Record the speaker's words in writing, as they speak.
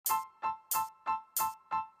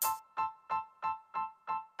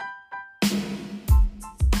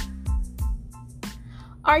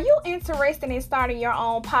Are you interested in starting your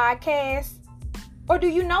own podcast? Or do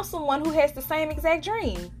you know someone who has the same exact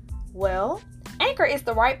dream? Well, Anchor is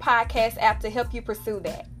the right podcast app to help you pursue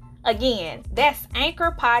that. Again, that's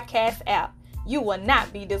Anchor Podcast app. You will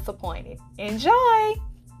not be disappointed. Enjoy!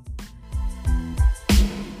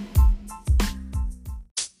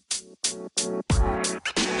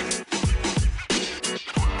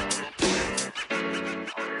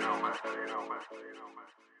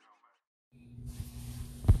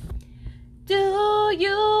 Do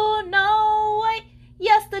you know what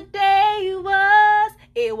yesterday was?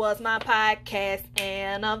 It was my podcast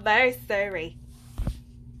anniversary.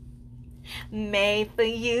 Made for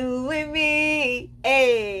you and me.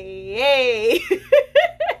 Hey, hey.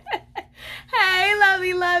 Hey,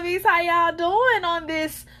 lovies. How y'all doing on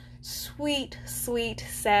this sweet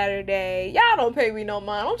Saturday? Y'all don't pay me no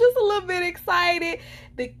mind. I'm just a little bit excited.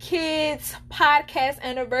 The kids' podcast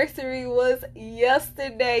anniversary was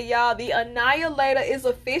yesterday, y'all. The Annihilator is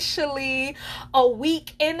officially a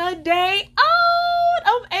week and a day old.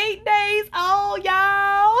 I'm 8 days old,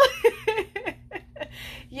 y'all.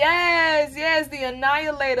 Yes, the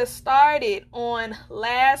Annihilator started on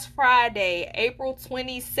last Friday, April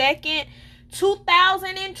 22nd,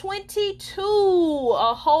 2022.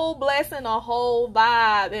 A whole blessing, a whole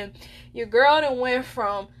vibe. And your girl done went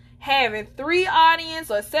from having 7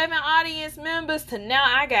 audience members to now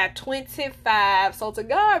I got 25. So to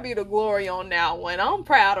God be the glory on that one. I'm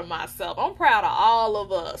proud of myself. I'm proud of all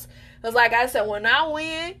of us. Because like I said, when I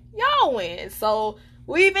win, y'all win. So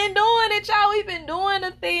we've been doing it, y'all. We've been doing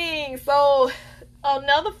the thing. So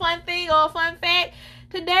another fun thing or fun fact,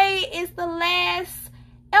 today is the last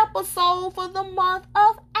episode for the month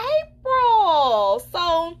of April.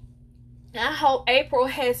 So I hope April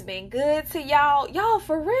has been good to y'all. Y'all,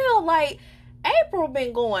 for real, like, April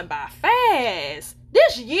been going by fast.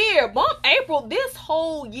 This year, April, this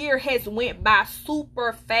whole year has went by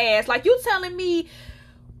super fast. Like, you telling me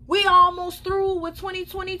we almost through with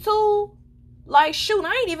 2022? Like, shoot,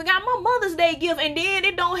 I ain't even got my Mother's Day gift. And then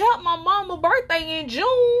it don't help my mama's birthday in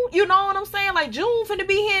June. You know what I'm saying? Like, June finna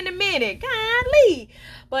be here in a minute. Golly.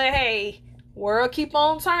 But, hey, world keep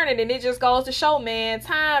on turning, and it just goes to show, man,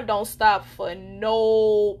 time don't stop for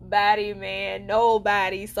nobody, man.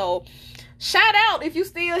 Nobody. So, shout out if you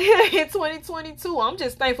still here in 2022. I'm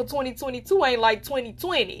just thankful 2022 ain't like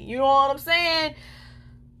 2020. You know what I'm saying?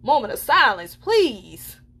 Moment of silence,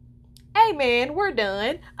 please. Amen. We're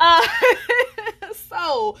done.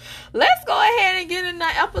 So let's go ahead and get into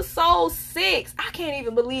episode 6. I can't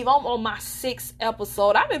even believe I'm on my 6th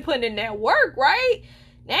episode. I've been putting in that work, right?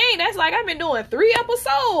 Dang, that's like I've been doing 3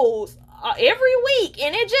 episodes every week,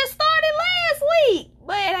 and it just started last week.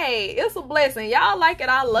 But hey, it's a blessing. Y'all like it.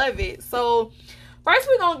 I love it. So first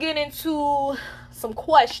we're going to get into some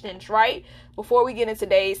questions, right? Before we get into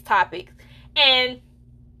today's topic. And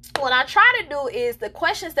what I try to do is the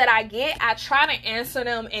questions that I get, I try to answer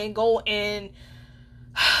them and go in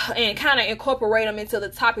and kind of incorporate them into the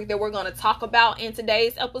topic that we're going to talk about in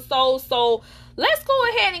today's episode. So let's go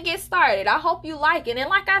ahead and get started. I hope you like it. And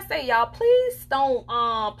like I say, y'all, please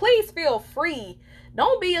feel free.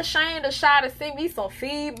 Don't be ashamed or shy to send me some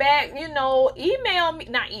feedback. You know,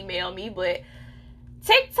 not email me, but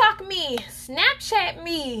TikTok me, Snapchat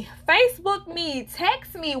me, Facebook me,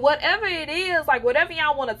 text me, whatever it is, like whatever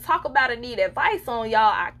y'all want to talk about and need advice on, y'all,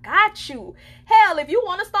 I got you. Hell, if you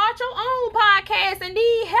want to start your own podcast and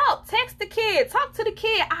need help, text the kid, talk to the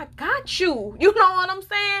kid, I got you. You know what I'm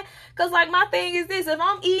saying? Because like my thing is this, if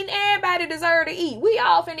I'm eating, everybody deserve to eat. We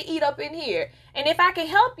all finna eat up in here. And if I can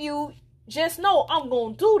help you, just know I'm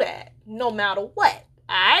going to do that no matter what.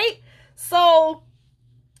 All right? So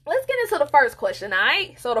let's get into the first question, all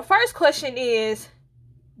right? So the first question is,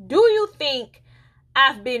 do you think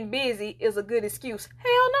I've been busy is a good excuse?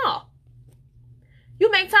 Hell no. You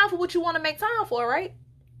make time for what you want to make time for, right?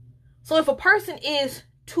 So if a person is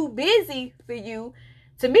too busy for you,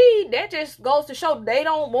 to me, that just goes to show they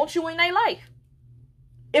don't want you in their life.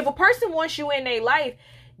 If a person wants you in their life,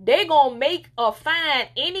 they're going to make or find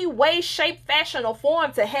any way, shape, fashion, or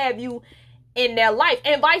form to have you in their life,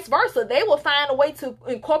 and vice versa. They will find a way to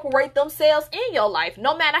incorporate themselves in your life,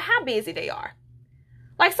 no matter how busy they are.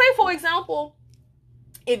 Like, say, for example,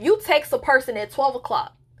 if you text a person at 12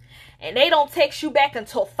 o'clock and they don't text you back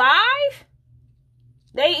until 5,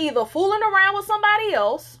 they either fooling around with somebody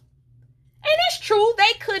else, and it's true,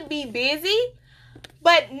 they could be busy,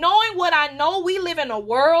 but knowing what I know, we live in a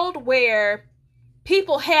world where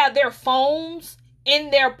people have their phones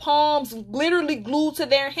in their palms, literally glued to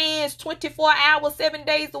their hands 24 hours, 7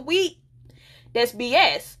 days a week. That's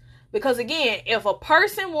BS. Because again, if a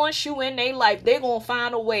person wants you in their life, they're going to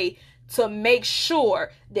find a way to make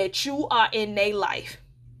sure that you are in their life.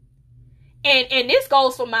 And this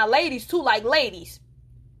goes for my ladies too. Like, ladies,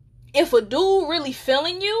 if a dude really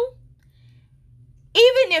feeling you,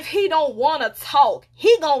 even if he don't want to talk,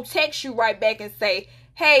 he gonna text you right back and say,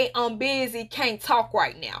 hey, I'm busy, can't talk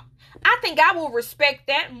right now. I think I will respect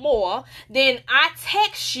that more than I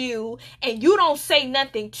text you and you don't say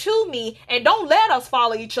nothing to me, and don't let us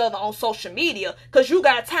follow each other on social media because you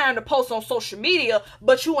got time to post on social media,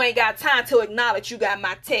 but you ain't got time to acknowledge you got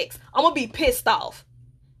my text. I'm gonna be pissed off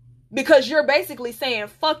because you're basically saying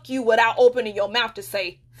fuck you without opening your mouth to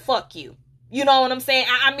say fuck you. You know what I'm saying?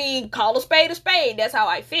 I mean, call a spade a spade. That's how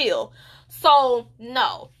I feel. So,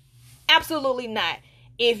 no, absolutely not.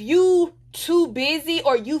 If you too busy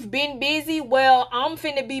or you've been busy, well, I'm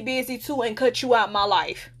finna be busy too and cut you out my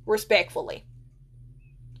life, respectfully.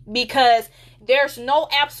 Because there's no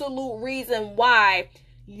absolute reason why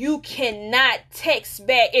you cannot text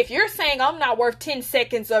back. If you're saying I'm not worth 10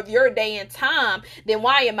 seconds of your day and time, then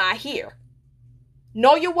why am I here?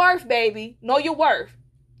 Know your worth, baby. Know your worth.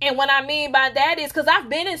 And what I mean by that is because I've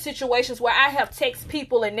been in situations where I have text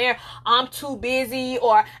people and I'm too busy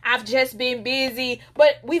or I've just been busy.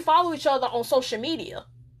 But we follow each other on social media.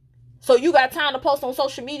 So you got time to post on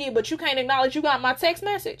social media, but you can't acknowledge you got my text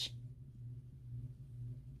message.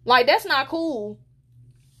 Like, that's not cool.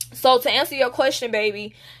 So to answer your question,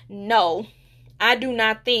 baby, no. I do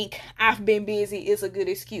not think I've been busy is a good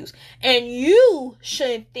excuse. And you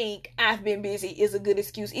shouldn't think I've been busy is a good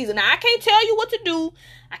excuse either. Now, I can't tell you what to do.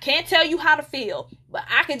 I can't tell you how to feel. But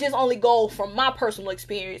I can just only go from my personal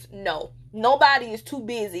experience. No, nobody is too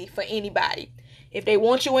busy for anybody. If they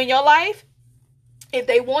want you in your life, if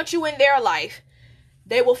they want you in their life,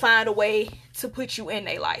 they will find a way to put you in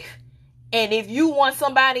their life. And if you want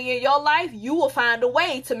somebody in your life, you will find a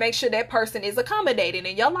way to make sure that person is accommodated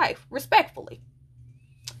in your life, respectfully.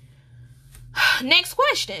 Next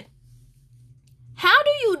question. How do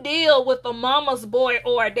you deal with a mama's boy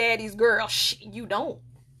or a daddy's girl? You don't.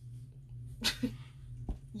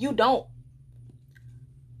 You don't.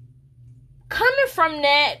 Coming from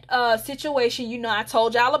that situation, you know, I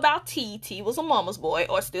told y'all about T. T was a mama's boy,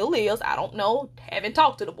 or still is. I don't know. Haven't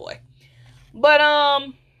talked to the boy. But,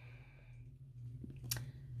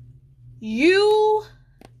 you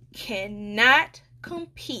cannot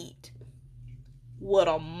compete with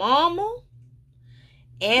a mama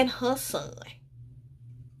and her son.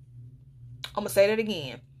 I'm going to say that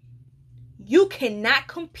again. You cannot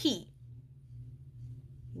compete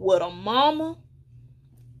with a mama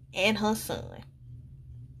and her son.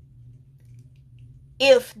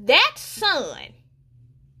 If that son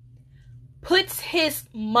puts his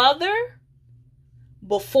mother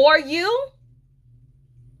before you,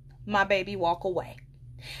 my baby, walk away.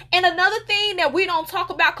 And another thing that we don't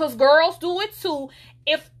talk about, because girls do it too,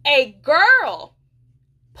 if a girl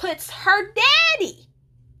puts her daddy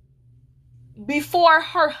before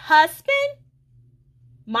her husband,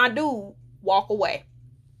 my dude, walk away.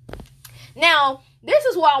 Now, this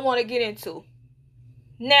is what I want to get into.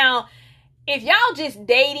 Now, if y'all just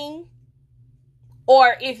dating,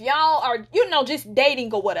 or if y'all are, just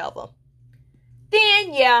dating or whatever,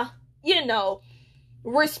 then yeah,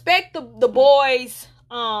 respect the boy's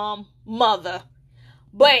mother.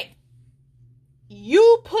 But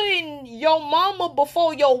you putting your mama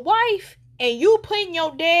before your wife and you putting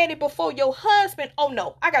your daddy before your husband, oh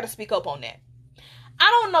no, I gotta speak up on that.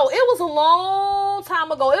 I don't know, it was a long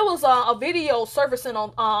time ago. It was a video surfacing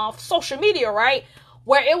on social media, right?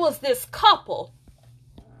 Where it was this couple,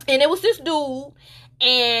 and it was this dude,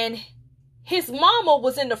 and his mama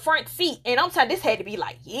was in the front seat. And I'm telling you, this had to be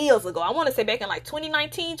like years ago. I want to say back in like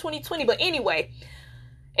 2019, 2020. But anyway,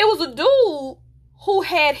 it was a dude who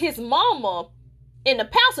had his mama in the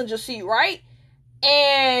passenger seat, right?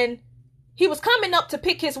 And he was coming up to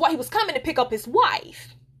pick his wife. He was coming to pick up his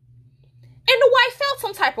wife. And the wife felt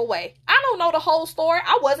some type of way. I don't know the whole story.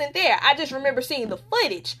 I wasn't there. I just remember seeing the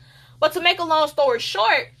footage. But to make a long story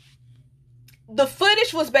short, the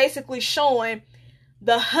footage was basically showing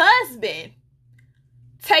the husband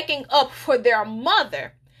taking up for their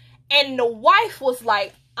mother. And the wife was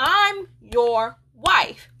like, I'm your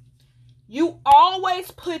wife. You always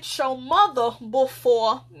put your mother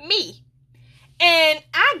before me. And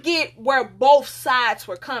I get where both sides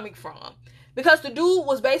were coming from. Because the dude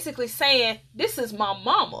was basically saying, this is my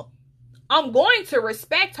mama. I'm going to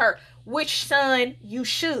respect her, which son you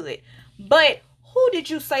should. But who did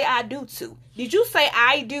you say I do to? Did you say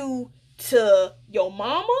I do to your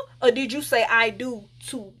mama, or did you say I do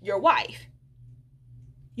to your wife?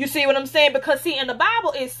 You see what I'm saying? Because see, in the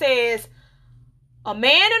Bible it says a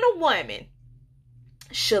man and a woman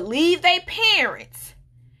should leave their parents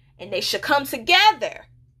and they should come together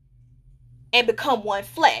and become one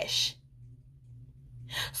flesh.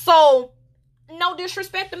 So, no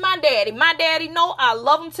disrespect to my daddy. My daddy, no, I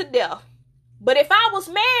love him to death. But if I was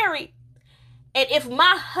married, and if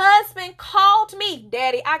my husband called me,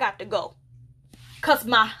 Daddy, I got to go. Because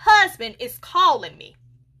my husband is calling me.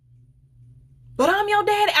 But I'm your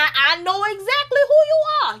daddy. I know exactly who you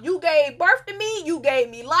are. You gave birth to me. You gave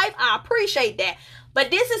me life. I appreciate that.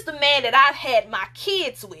 But this is the man that I've had my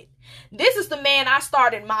kids with. This is the man I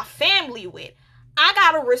started my family with. I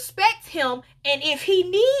got to respect him. And if he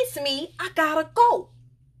needs me, I got to go.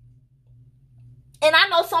 And I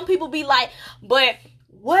know some people be like, but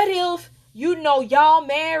what if, y'all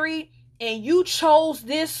married and you chose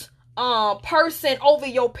this person over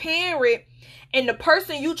your parent, and the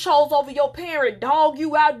person you chose over your parent dog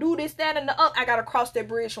you out, do this, that, and the other. I got to cross that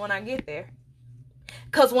bridge when I get there.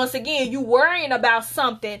 Because once again, you worrying about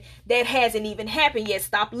something that hasn't even happened yet.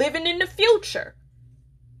 Stop living in the future.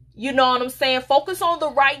 You know what I'm saying? Focus on the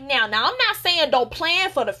right now. Now, I'm not saying don't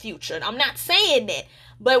plan for the future. I'm not saying that.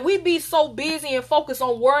 But we be so busy and focused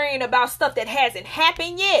on worrying about stuff that hasn't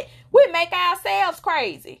happened yet. We make ourselves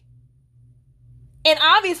crazy. And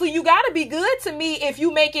obviously, you got to be good to me if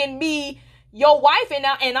you making me your wife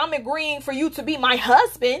and I'm agreeing for you to be my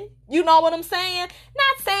husband. You know what I'm saying?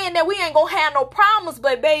 Not saying that we ain't going to have no problems,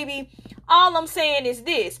 but baby, all I'm saying is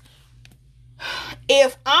this.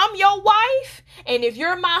 If I'm your wife and if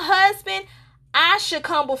you're my husband, I should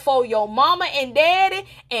come before your mama and daddy,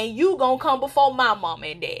 and you gonna come before my mama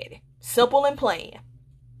and daddy. Simple and plain.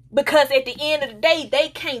 Because at the end of the day, they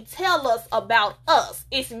can't tell us about us.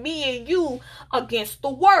 It's me and you against the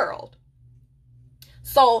world.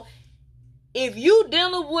 So if you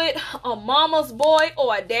dealing with a mama's boy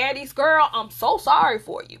or a daddy's girl, I'm so sorry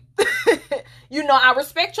for you. I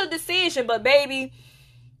respect your decision, but baby,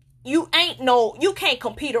 you can't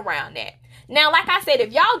compete around that. Now, like I said,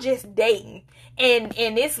 if y'all just dating and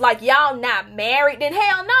it's like y'all not married, then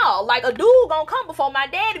hell no. Like, a dude gonna come before my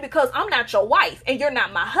daddy because I'm not your wife and you're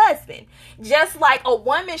not my husband. Just like a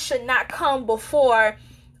woman should not come before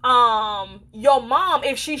your mom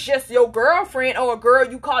if she's just your girlfriend or a girl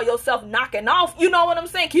you call yourself knocking off. You know what I'm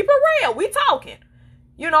saying? Keep it real. We talking.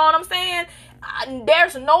 You know what I'm saying?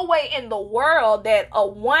 There's no way in the world that a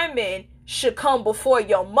woman should come before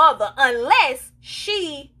your mother unless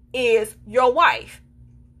she is your wife.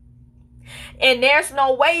 And there's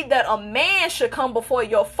no way that a man should come before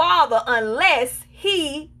your father unless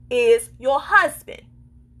he is your husband.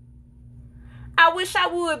 I wish I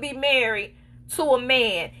would be married to a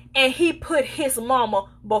man and he put his mama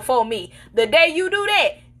before me. The day you do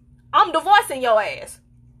that, I'm divorcing your ass.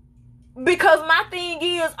 Because my thing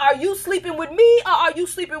is, are you sleeping with me or are you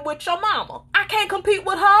sleeping with your mama? I can't compete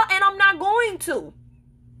with her and I'm not going to.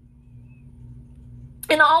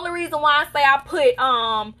 And the only reason why I say I put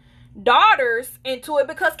daughters into it,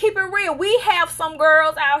 because keep it real, we have some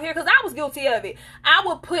girls out here, because I was guilty of it. I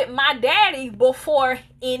would put my daddy before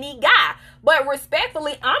any guy. But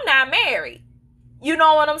respectfully, I'm not married. You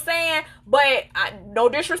know what I'm saying? But no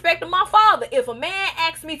disrespect to my father. If a man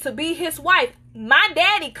asks me to be his wife, my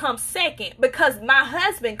daddy comes second because my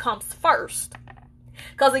husband comes first.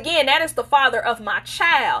 Because again, that is the father of my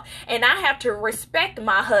child. And I have to respect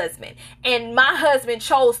my husband. And my husband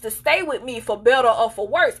chose to stay with me for better or for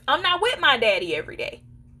worse. I'm not with my daddy every day.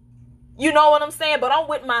 You know what I'm saying? But I'm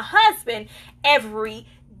with my husband every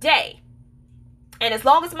day. And as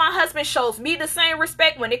long as my husband shows me the same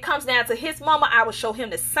respect when it comes down to his mama, I will show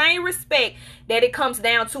him the same respect that it comes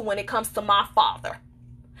down to when it comes to my father.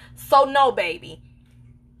 So no, baby.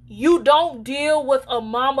 You don't deal with a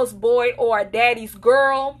mama's boy or a daddy's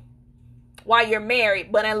girl while you're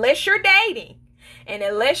married. But unless you're dating, and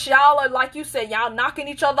unless y'all are, like you said, y'all knocking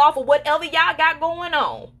each other off or whatever y'all got going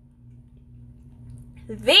on,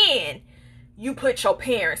 then you put your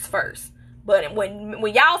parents first. But when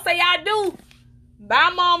y'all say I do,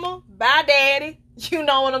 bye mama, bye daddy, you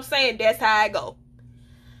know what I'm saying? That's how I go.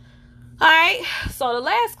 All right, so the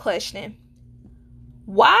last question.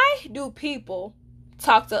 Why do people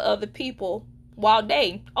talk to other people while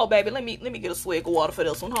dating? Oh, baby, let me get a swig of water for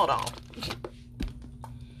this one. Hold on.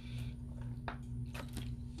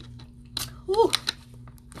 Whew.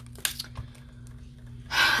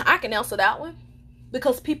 I can answer that one.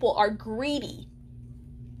 Because people are greedy.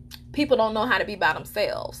 People don't know how to be by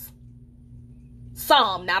themselves.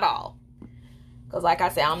 Some, not all. Because like I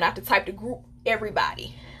said, I'm not the type to group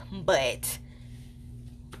everybody. But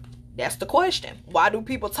that's the question. Why do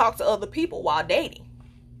people talk to other people while dating?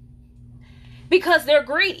 Because they're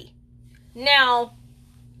greedy. Now,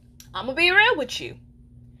 I'm going to be real with you.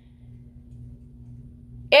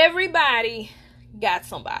 Everybody got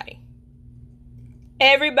somebody.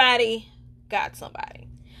 Everybody got somebody.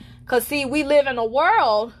 Because, see, we live in a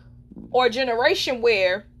world or generation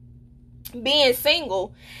where being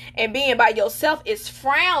single and being by yourself is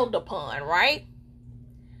frowned upon, right?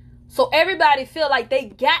 So everybody feel like they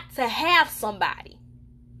got to have somebody.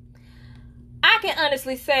 I can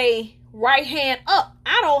honestly say, right hand up,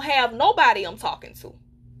 I don't have nobody I'm talking to.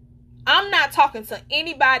 I'm not talking to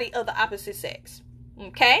anybody of the opposite sex.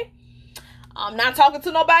 Okay? I'm not talking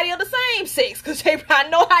to nobody of the same sex, because I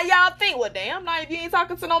know how y'all think. Well, damn, now if you ain't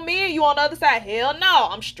talking to no men, you on the other side. Hell no,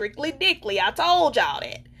 I'm strictly dickly. I told y'all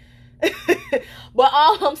that. But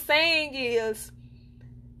all I'm saying is,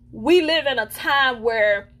 we live in a time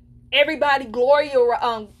where everybody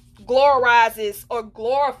glorifies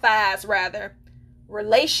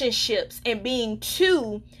relationships and being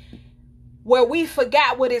two, where we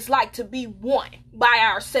forgot what it's like to be one by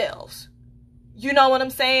ourselves. You know what I'm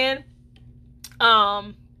saying?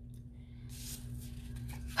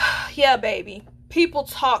 Yeah, baby. People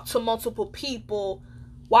talk to multiple people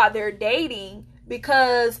while they're dating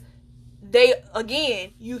because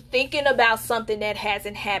you thinking about something that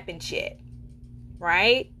hasn't happened yet,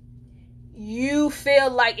 right? You feel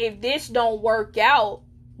like if this don't work out,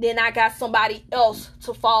 then I got somebody else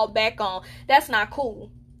to fall back on. That's not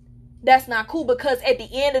cool. That's not cool, because at the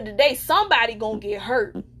end of the day, somebody gonna get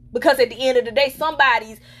hurt. Because at the end of the day,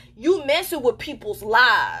 you messing with people's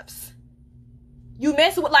lives. You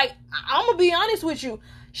messing with, like, I'm gonna be honest with you.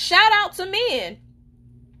 Shout out to men.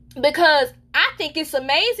 Because I think it's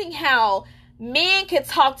amazing how men can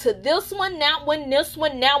talk to this one, that one, this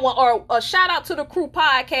one, that one. Or a shout out to the Crew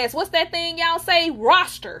Podcast. What's that thing y'all say?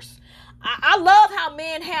 Rosters. I love how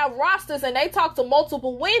men have rosters and they talk to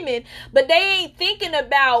multiple women, but they ain't thinking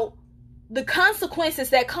about the consequences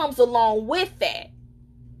that comes along with that.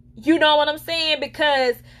 You know what I'm saying?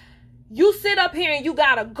 Because you sit up here and you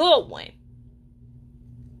got a good one,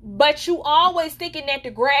 but you always thinking that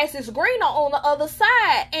the grass is greener on the other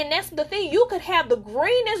side. And that's the thing. You could have the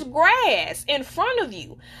greenest grass in front of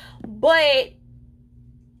you, but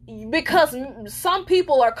because some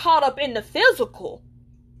people are caught up in the physical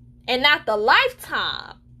and not the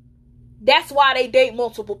lifetime, that's why they date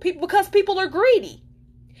multiple people, because people are greedy.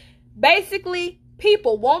 Basically,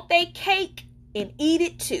 people want their cake and eat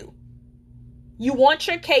it too. You want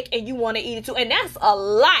your cake and you want to eat it too. And that's a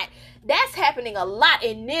lot. That's happening a lot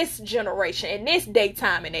in this generation, in this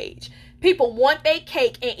daytime and age. People want their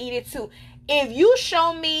cake and eat it too. If you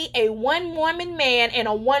show me a one-woman man and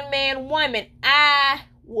a one-man woman, I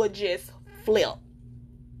would just flip.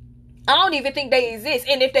 I don't even think they exist.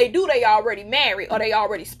 And if they do, they already married or they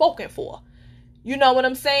already spoken for. You know what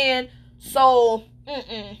I'm saying? So,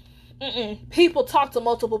 people talk to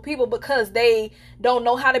multiple people because they don't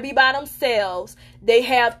know how to be by themselves. They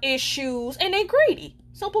have issues and they greedy.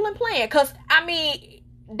 Simple and plain. Because, I mean,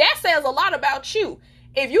 that says a lot about you.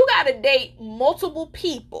 If you got to date multiple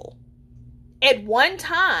people at one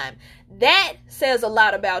time, that says a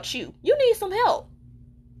lot about you. You need some help.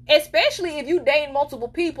 Especially if you dating multiple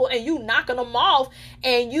people and you knocking them off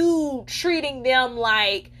and you treating them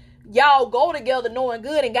like y'all go together knowing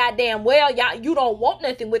good and goddamn well you don't want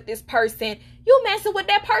nothing with this person. You messing with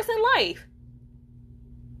that person's life.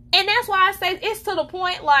 And that's why I say it's to the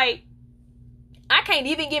point, like, I can't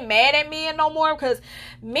even get mad at men no more, because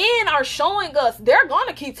men are showing us they're going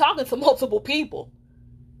to keep talking to multiple people.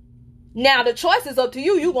 Now, the choice is up to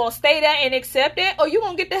you. You going to stay there and accept it, or you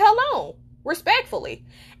going to get the hell on, respectfully.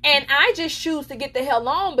 And I just choose to get the hell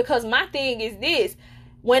on, because my thing is this.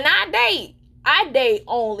 When I date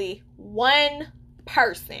only one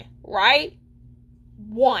person, right?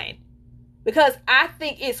 One. Because I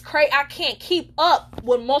think it's crazy. I can't keep up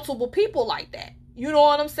with multiple people like that. You know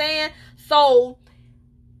what I'm saying? So,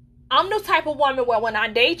 I'm the type of woman where when I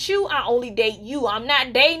date you, I only date you. I'm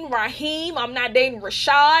not dating Raheem. I'm not dating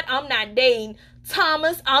Rashad. I'm not dating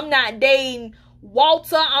Thomas. I'm not dating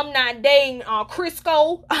Walter. I'm not dating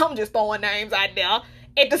Crisco. I'm just throwing names out there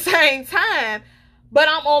at the same time. But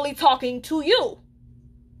I'm only talking to you.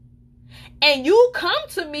 And you come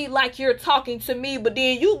to me like you're talking to me, but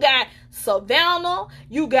then you got Savannah,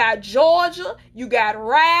 you got Georgia, you got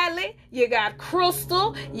Riley, you got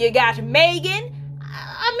Crystal, you got Megan.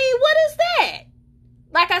 I mean, what is that?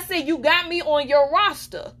 Like I said, you got me on your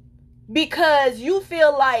roster because you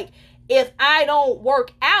feel like if I don't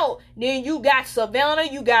work out, then you got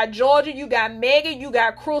Savannah, you got Georgia, you got Megan, you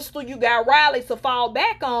got Crystal, you got Riley to fall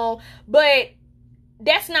back on. But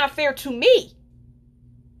that's not fair to me.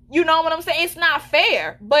 You know what I'm saying? It's not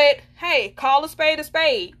fair. But hey, call a spade a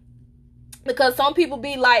spade. Because some people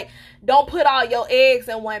be like, don't put all your eggs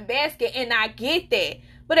in one basket. And I get that.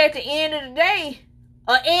 But at the end of the day,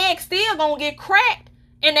 an egg still gonna get cracked,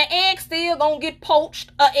 and the egg still gonna get poached,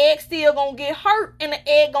 an egg still gonna get hurt, and the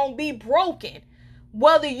egg gonna be broken.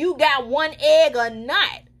 Whether you got one egg or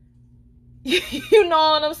not. You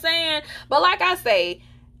know what I'm saying? But like I say,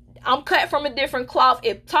 I'm cut from a different cloth.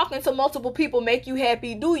 If talking to multiple people make you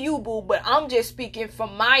happy, do you, boo? But I'm just speaking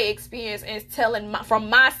from my experience and telling from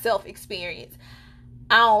my self experience.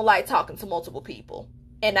 I don't like talking to multiple people.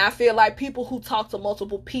 And I feel like people who talk to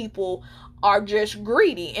multiple people are just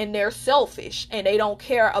greedy and they're selfish and they don't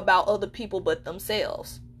care about other people but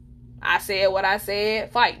themselves. I said what I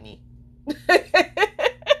said. Fight me.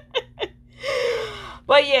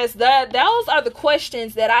 But yes, those are the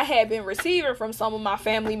questions that I have been receiving from some of my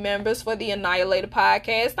family members for the Annihilator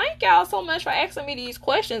podcast. Thank y'all so much for asking me these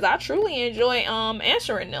questions. I truly enjoy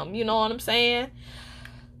answering them. You know what I'm saying?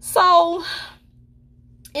 So,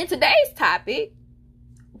 in today's topic,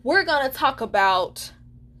 we're going to talk about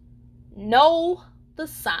know the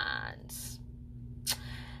signs.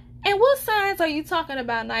 And what signs are you talking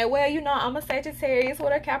about, Night? Well, you know, I'm a Sagittarius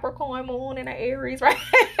with a Capricorn moon and an Aries, right?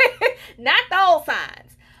 Not those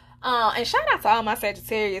signs. And shout out to all my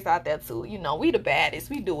Sagittarius out there too. You know, we the baddest.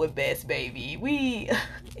 We do it best, baby.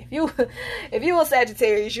 If you a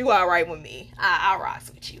Sagittarius, you all right with me. I'll rock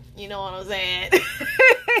with you. You know what I'm saying?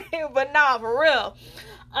 But nah, for real.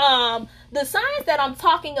 The signs that I'm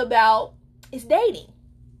talking about is dating.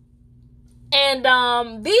 And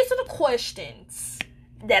these are the questions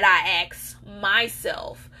that I ask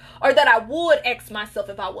myself, or that I would ask myself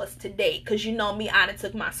if I was to date, because you know me, I done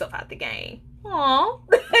took myself out the game. Aww.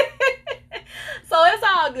 So it's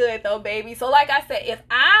all good though, baby. So like I said, if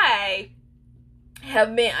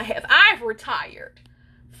I've retired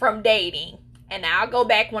from dating, and I'll go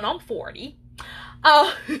back when I'm 40,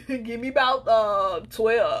 give me about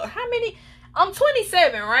 12. How many? I'm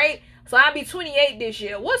 27, right? So I'll be 28 this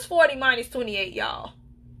year. What's 40 minus 28, y'all?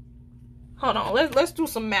 Hold on, let's do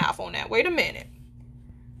some math on that. Wait a minute.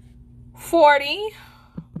 40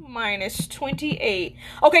 minus 28.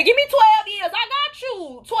 Okay, give me 12 years. I got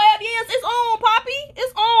you. 12 years. It's on, Poppy.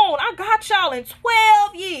 It's on. I got y'all in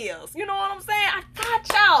 12 years. You know what I'm saying? I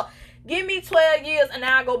got y'all. Give me 12 years and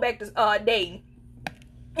now I go back to dating.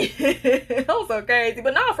 That was so crazy.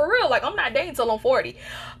 But no, for real, like I'm not dating till I'm 40.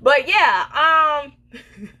 But yeah,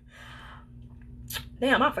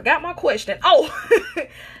 damn, I forgot my question. Oh,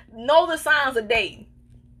 know the signs of dating.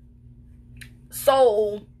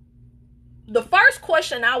 So, the first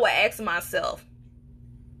question I would ask myself,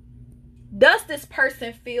 does this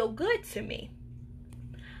person feel good to me?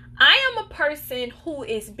 I am a person who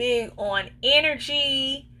is big on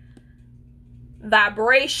energy,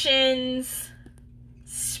 vibrations,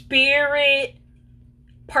 spirit,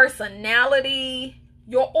 personality,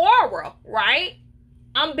 your aura, right?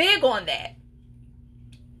 I'm big on that.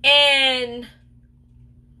 And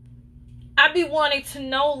I be wanting to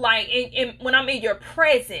know, like, when I'm in your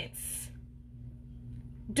presence,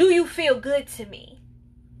 do you feel good to me?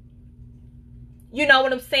 You know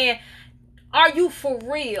what I'm saying? Are you for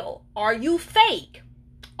real? Are you fake?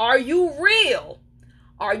 Are you real?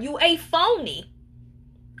 Are you a phony?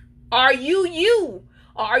 Are you you?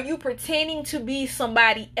 Or are you pretending to be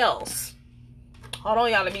somebody else? Hold on,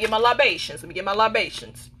 y'all. Let me get my libations.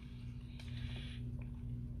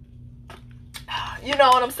 You know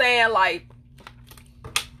what I'm saying? Like,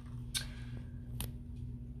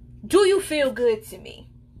 do you feel good to me?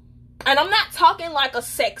 And I'm not talking like a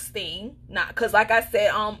sex thing. Not because, like I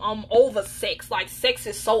said, I'm over sex. Like, sex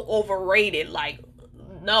is so overrated. Like,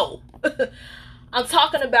 no. I'm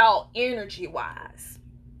talking about energy-wise.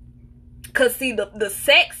 Because, see, the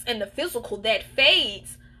sex and the physical, that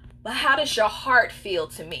fades. But how does your heart feel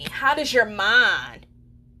to me? How does your mind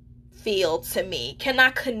feel to me? Can I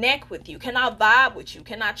connect with you? Can I vibe with you?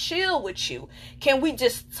 Can I chill with you? Can we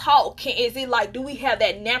just talk? Is it like, do we have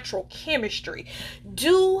that natural chemistry?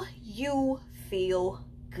 Do you feel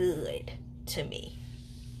good to me?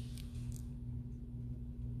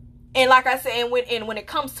 And like I said, and when it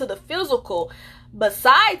comes to the physical,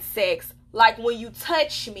 besides sex, like when you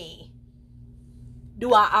touch me,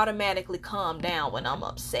 do I automatically calm down when I'm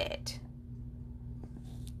upset?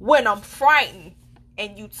 When I'm frightened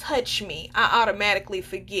and you touch me, I automatically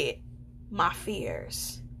forget my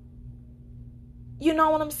fears. You know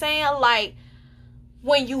what I'm saying? Like,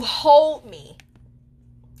 when you hold me,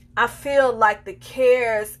 I feel like the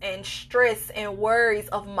cares and stress and worries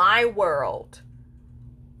of my world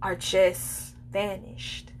are just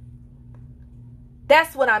vanished.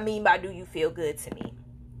 That's what I mean by do you feel good to me?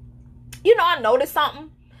 You know, I noticed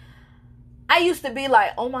something. I used to be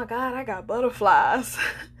like, oh my God, I got butterflies.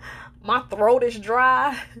 My throat is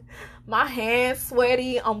dry. My hands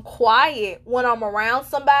sweaty. I'm quiet. When I'm around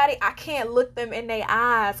somebody, I can't look them in their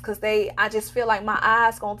eyes because I just feel like my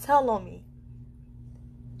eyes gonna tell on me.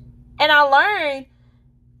 And I learned,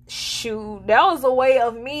 shoot, that was a way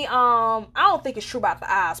of me. I don't think it's true about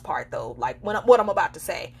the eyes part though. Like what I'm about to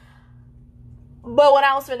say. But what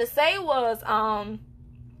I was gonna say was,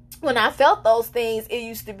 when I felt those things, it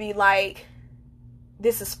used to be like,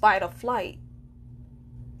 this is fight or flight.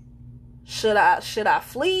 Should I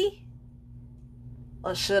flee?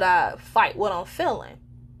 Or should I fight what I'm feeling?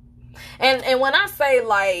 And when I say,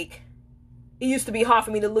 like, it used to be hard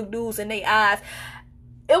for me to look dudes in their eyes,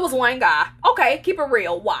 it was one guy. Okay, keep it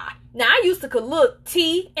real. Why? Now, I used to could look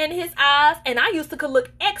T in his eyes, and I used to could look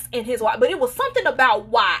X in his Y, but it was something about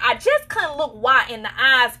Y. I just couldn't look Y in the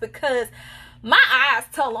eyes because my eyes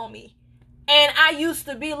tell on me. And I used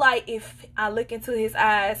to be like, if I look into his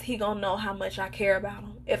eyes, he gonna know how much I care about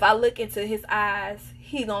him. If I look into his eyes,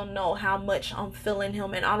 he gonna know how much I'm feeling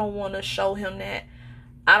him, and I don't want to show him that.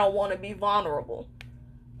 I don't want to be vulnerable.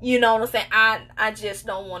 You know what I'm saying? I just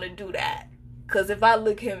don't want to do that. Because if I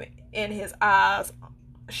look him in his eyes,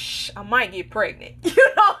 I might get pregnant.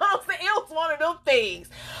 You know what I'm saying? It was one of them things.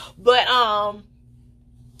 But,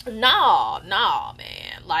 nah,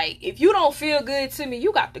 man. Like, if you don't feel good to me,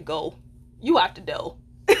 you got to go. You have to do.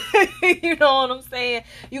 You know what I'm saying?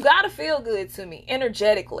 You got to feel good to me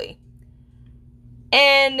energetically.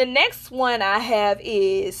 And the next one I have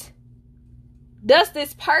is, does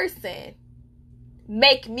this person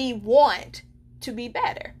make me want to be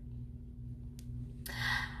better?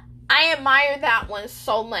 I admire that one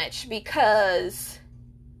so much because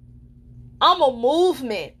I'm a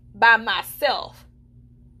movement by myself.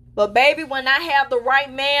 But baby, when I have the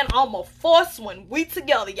right man, I'm a force one. We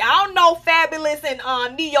together. Y'all know Fabulous and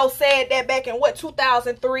Neo said that back in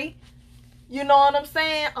 2003? You know what I'm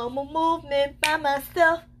saying? I'm a movement by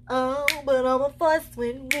myself. Oh, but I'm a force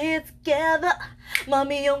when we're together.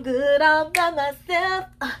 Mommy, I'm good all by myself.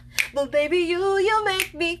 But baby, you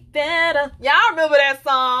make me better. Y'all remember that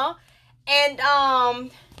song? And I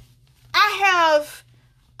have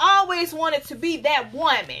always wanted to be that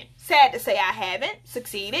woman. Sad to say I haven't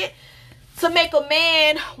succeeded to make a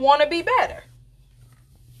man want to be better.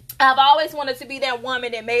 I've always wanted to be that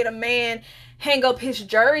woman that made a man hang up his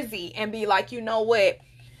jersey and be like, you know what?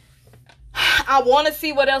 I want to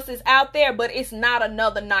see what else is out there, but it's not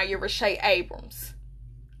another Naya Rashay Abrams.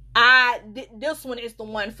 This one is the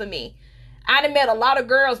one for me. I done met a lot of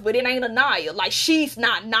girls, but it ain't a Naya. Like, she's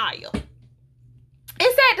not Naya.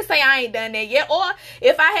 It's sad to say I ain't done that yet. Or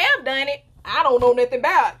if I have done it, I don't know nothing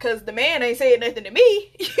about it because the man ain't said nothing to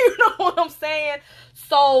me. You know what I'm saying?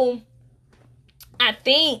 So, I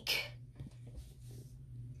think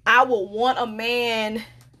I would want a man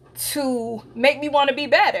to make me want to be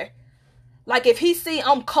better. Like, if he see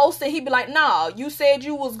I'm coasting, he be like, nah, you said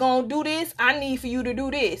you was gonna do this. I need for you to do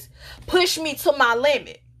this. Push me to my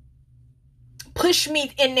limit. Push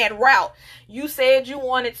me in that route. You said you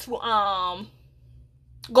wanted to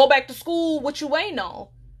go back to school. What you waiting on?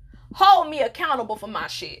 Hold me accountable for my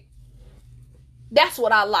shit. That's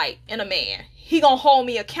what I like in a man. He gonna hold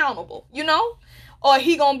me accountable, you know? Or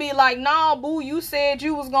he gonna be like, nah, boo, you said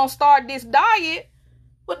you was gonna start this diet.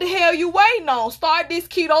 What the hell you waiting on? Start this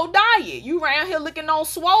keto diet. You around here looking on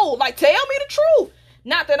swole. Like, tell me the truth.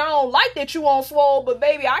 Not that I don't like that you on swole, but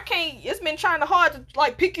baby, I can't. It's been trying to hard to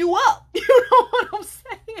like pick you up. You know what I'm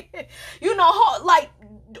saying? You know, like,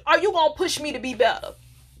 are you gonna push me to be better?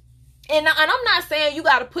 And I'm not saying you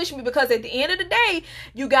gotta push me because at the end of the day,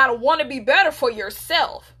 you gotta want to be better for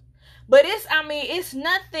yourself. But it's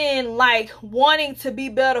nothing like wanting to be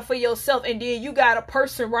better for yourself and then you got a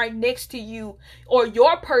person right next to you or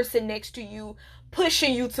your person next to you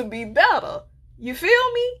pushing you to be better. You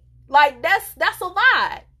feel me? Like, that's a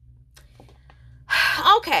vibe.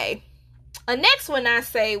 Okay. The next one I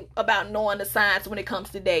say about knowing the signs when it comes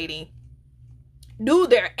to dating. Do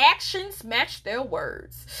their actions match their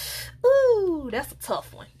words? Ooh, that's a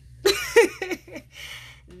tough one.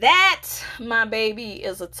 That, my baby,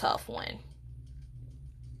 is a tough one.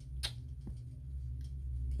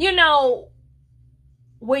 You know,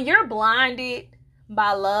 when you're blinded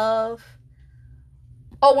by love,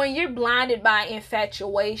 or when you're blinded by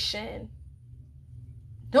infatuation,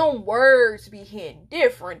 them words be hitting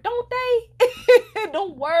different, don't they?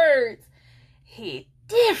 Them words hit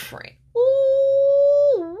different.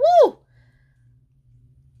 Ooh, woo.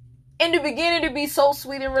 In the beginning, it'd be so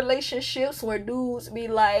sweet in relationships where dudes be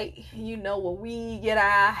like, you know, when we get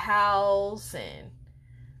our house and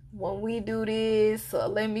when we do this,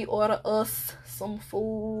 let me order us some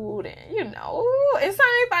food. And, you know, it's the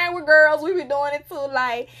same thing with girls. We be doing it too.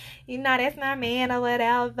 Like, you know, that's my man or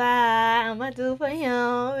whatever. I'm going to do for him.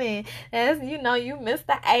 And that's, you know, you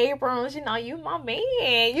Mr. Abrams. You know, you my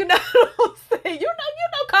man. You know what I'm saying? You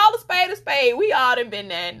know, call a spade a spade. We all done been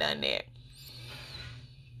there and done that.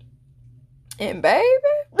 And baby,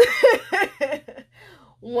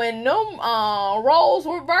 when them roles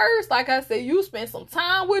reversed, like I said, you spend some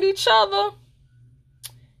time with each other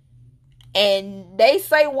and they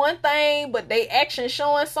say one thing, but they action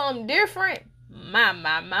showing something different. My.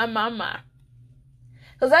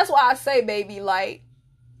 Because that's why I say, baby, like,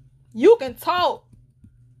 you can talk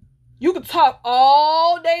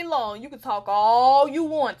all day long. You can talk all you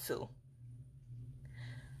want to.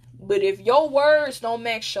 But if your words don't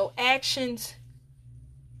match your actions,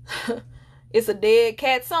 it's a dead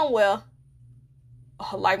cat somewhere.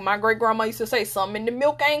 Like my great grandma used to say, something in the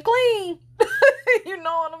milk ain't clean. You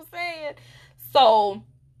know what I'm saying? So,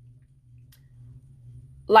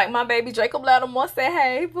 like my baby Jacob Lattimore said,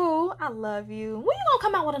 hey, boo, I love you. When you gonna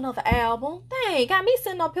come out with another album? Dang, got me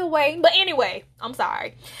sitting up here waiting. But anyway, I'm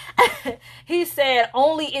sorry. He said,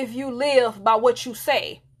 only if you live by what you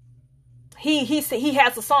say. He said he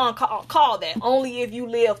has a song called that, Only If You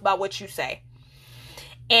Live By What You Say.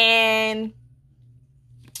 And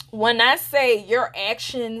when I say your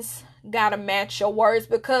actions gotta match your words,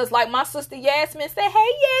 because like my sister Yasmin said, hey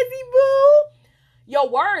Yazzie boo, your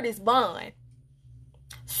word is bond.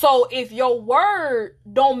 So if your word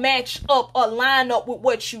don't match up or line up with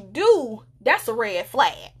what you do, that's a red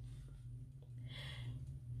flag.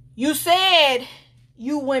 You said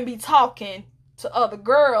you wouldn't be talking to other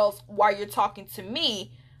girls while you're talking to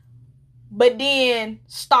me, but then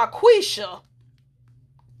Starquisha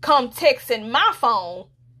come texting my phone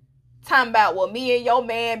talking about what me and your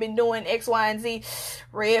man been doing X, Y, and Z.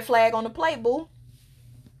 Red flag on the plate, boo.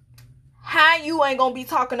 How you ain't gonna be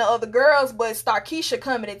talking to other girls, but Starquisha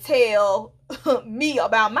coming to tell me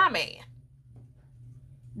about my man?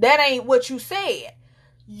 That ain't what you said.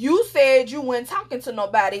 You said you weren't talking to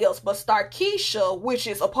nobody else, but Starquisha, which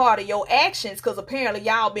is a part of your actions, because apparently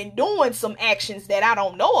y'all been doing some actions that I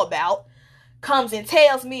don't know about, comes and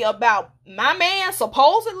tells me about my man,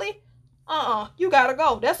 supposedly. You gotta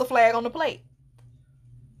go. That's a flag on the plate.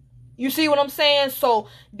 You see what I'm saying? So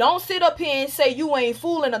don't sit up here and say you ain't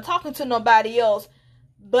fooling or talking to nobody else,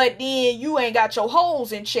 but then you ain't got your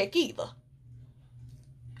holes in check either.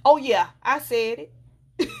 Oh yeah, I said it.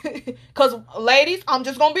 Because ladies, I'm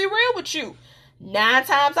just gonna be real with you. 9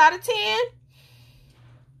 times out of 10,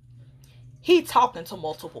 he talking to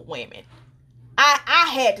multiple women. I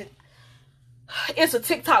had to. It's a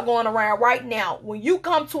TikTok going around right now. When you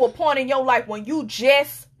come to a point in your life when you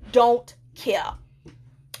just don't care.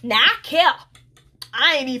 Now I care.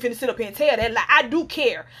 I ain't even sit up here and tell that. Like, I do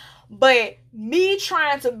care. But me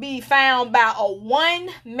trying to be found by a one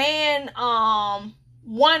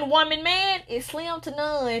woman man is slim to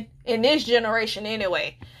none in this generation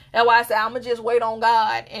anyway. That's why I say I'm going to just wait on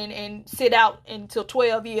God and sit out until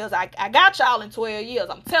 12 years. I got y'all in 12 years.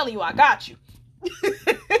 I'm telling you, I got you.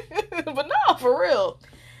 But no, for real.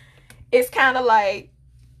 It's kind of like,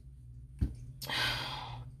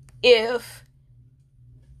 if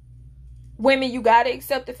women, you got to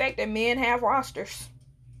accept the fact that men have rosters.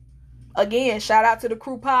 Again, shout out to the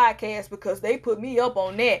Crew Podcast because they put me up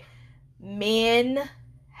on that. Men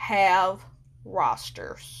have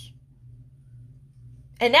rosters.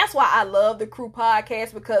 And that's why I love the Crew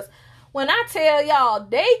Podcast, because when I tell y'all,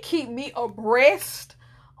 they keep me abreast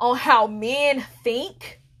on how men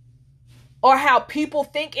think or how people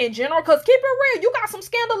think in general. Because keep it real, you got some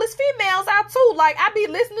scandalous females out too. Like, I be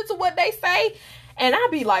listening to what they say and I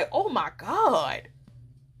be like, oh my God,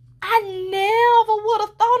 I never would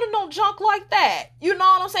have thought of no junk like that. You know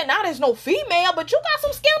what I'm saying? Now there's no female, but you got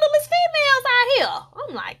some scandalous females out here.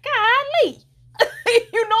 I'm like, golly.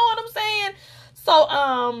 You know what I'm saying?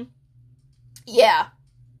 So, yeah,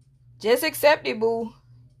 just accept it, boo.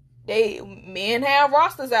 Men have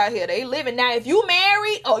rosters out here. They living. Now, if you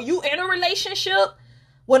married or you in a relationship,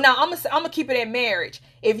 well, now I'm gonna keep it at marriage.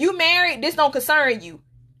 If you married, this don't concern you.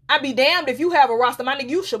 I'd be damned if you have a roster. My nigga,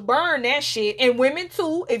 you should burn that shit. And women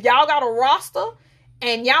too. If y'all got a roster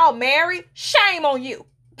and y'all married, shame on you.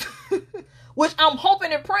 Which I'm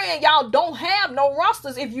hoping and praying y'all don't have no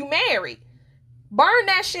rosters if you married. Burn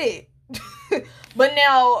that shit. But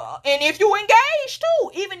now, and if you engaged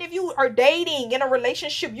too, even if you are dating in a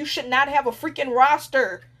relationship, you should not have a freaking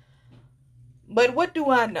roster. But what do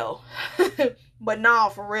I know? But nah,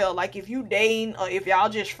 for real, like if you dating or if y'all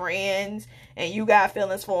just friends and you got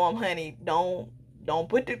feelings for them, honey, don't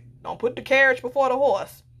put the carriage before the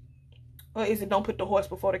horse. Or is it don't put the horse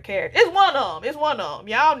before the carriage? It's one of them. It's one of them.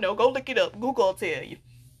 Y'all know. Go look it up. Google will tell you.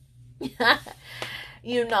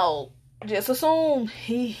 You know, just assume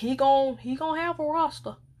he gon' have a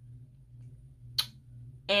roster.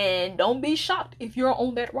 And don't be shocked if you're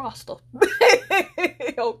on that roster.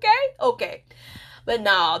 Okay. But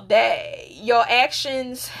no, that your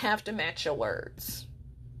actions have to match your words.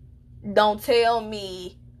 Don't tell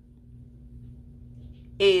me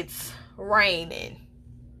it's raining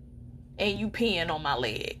and you peeing on my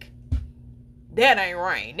leg. That ain't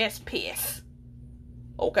rain. That's piss.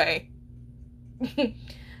 Okay?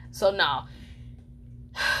 So no.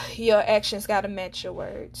 Your actions gotta match your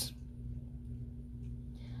words.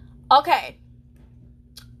 Okay.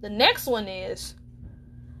 The next one is,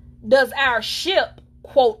 does our ship,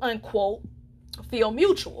 quote unquote, feel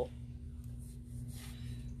mutual?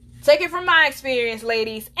 Take it from my experience,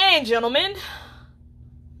 ladies and gentlemen.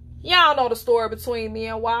 Y'all know the story between me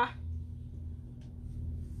and Y.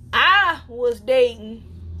 I was dating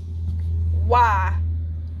Y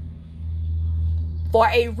for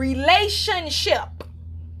a relationship.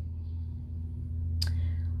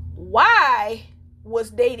 Y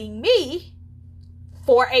was dating me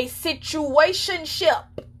for a situationship.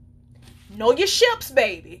 Know your ships,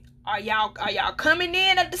 baby. Are y'all coming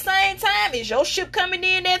in at the same time? Is your ship coming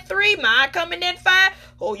in at 3? Mine coming in at 5?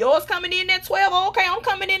 Oh, yours coming in at 12? Oh, okay, I'm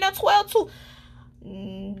coming in at 12 too.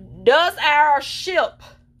 Does our ship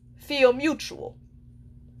feel mutual?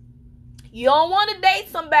 You don't want to date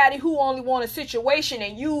somebody who only want a situation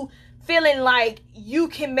and you feeling like you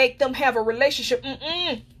can make them have a relationship.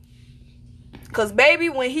 Because, baby,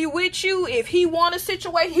 when he with you, if he want a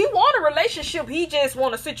situation, he want a relationship. He just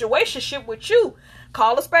want a situationship with you.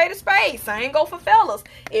 Call a spade a spade. Same go for fellas.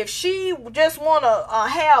 If she just want to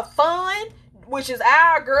have fun, which is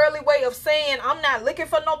our girly way of saying, I'm not looking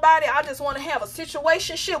for nobody, I just want to have a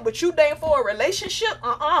situationship, but you dating for a relationship?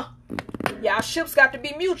 Y'all ships got to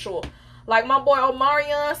be mutual. Like my boy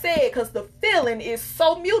Omarion said, because the feeling is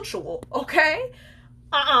so mutual, okay?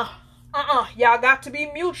 Y'all got to be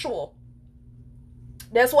mutual.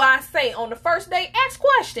 That's why I say on the first date, ask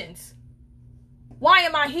questions. Why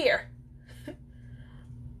am I here?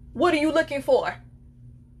 What are you looking for?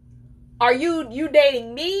 Are you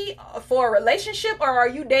dating me for a relationship, or are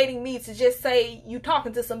you dating me to just say you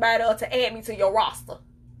talking to somebody or to add me to your roster?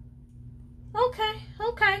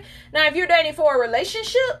 Okay. Now, if you're dating for a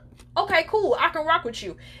relationship, okay, cool, I can rock with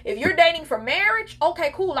you. If you're dating for marriage,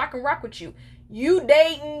 okay, cool, I can rock with you. You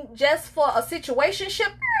dating just for a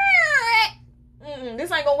situationship?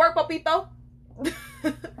 This ain't gonna work, papito.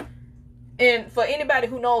 And for anybody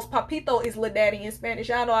who knows, papito is little daddy in Spanish.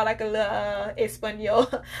 Y'all know I like a little español.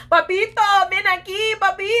 Papito, ven aquí,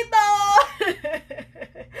 papito.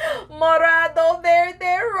 Morado,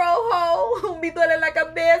 verde, rojo. Me duele la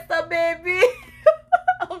cabeza, baby.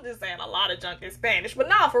 I'm just saying a lot of junk in Spanish. But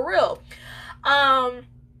nah, for real.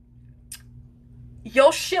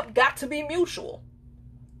 Your ship got to be mutual.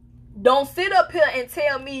 Don't sit up here and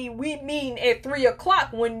tell me we meeting at 3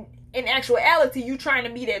 o'clock when in actuality you trying to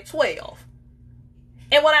meet at 12.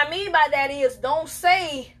 And what I mean by that is, don't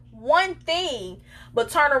say one thing but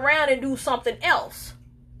turn around and do something else.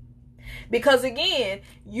 Because again,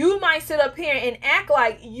 you might sit up here and act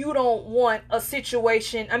like you don't want a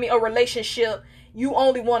relationship. You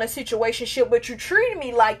only want a situationship, but you treat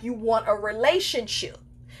me like you want a relationship.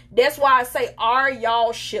 That's why I say, are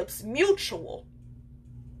y'all ships mutual?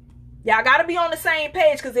 Y'all got to be on the same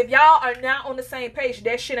page, because if y'all are not on the same page,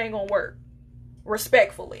 that shit ain't going to work.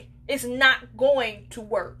 Respectfully. It's not going to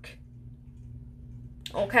work.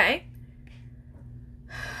 Okay?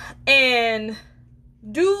 And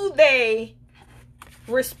do they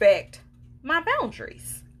respect my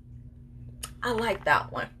boundaries? I like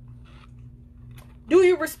that one. Do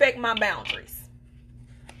you respect my boundaries?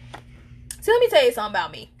 So let me tell you something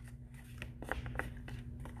about me.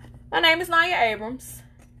 My name is Naya Abrams.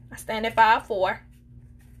 I stand at 5'4".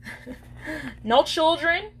 No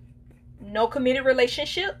children. No committed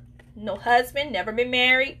relationship. No husband. Never been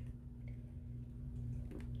married.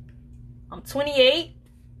 I'm 28.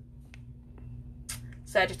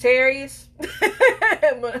 Sagittarius.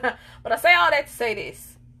 But I say all that to say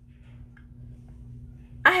this.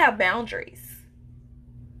 I have boundaries.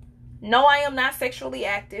 No, I am not sexually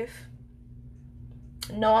active.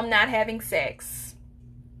 No, I'm not having sex.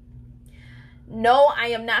 No, I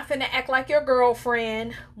am not finna act like your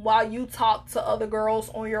girlfriend while you talk to other girls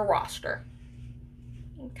on your roster.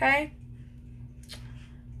 Okay?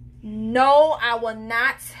 No, I will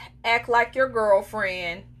not act like your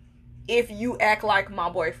girlfriend if you act like my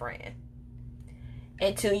boyfriend.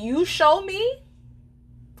 Until you show me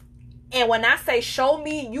And when I say show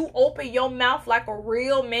me, you open your mouth like a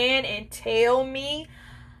real man and tell me,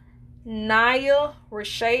 Naya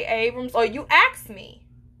Rashay Abrams, or you ask me,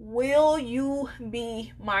 will you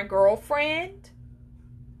be my girlfriend?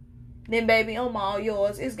 Then baby, I'm all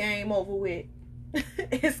yours. It's game over with.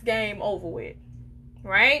 It's game over with.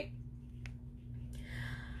 Right?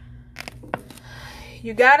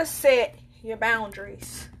 You gotta set your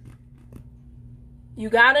boundaries. You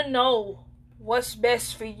gotta know what's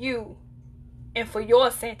best for you and for your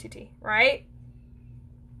sanctity, right?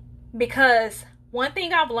 Because one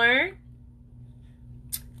thing I've learned,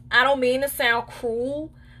 I don't mean to sound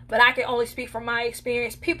cruel, but I can only speak from my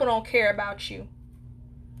experience. People don't care about you.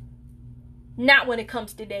 Not when it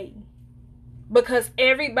comes to dating. Because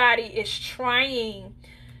everybody is trying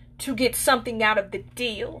to get something out of the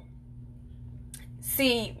deal.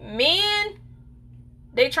 See, men,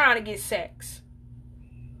 they trying to get sex.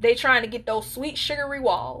 They trying to get those sweet sugary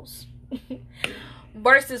walls.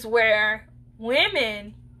 Versus where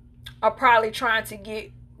women are probably trying to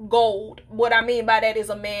get gold. What I mean by that is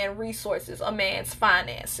a man's resources, a man's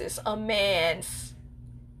finances, a man's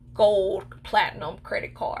gold, platinum,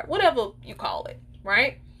 credit card, whatever you call it,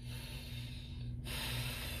 right?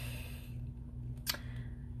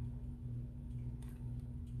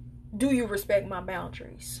 Do you respect my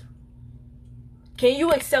boundaries? Can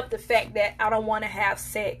you accept the fact that I don't want to have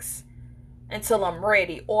sex until I'm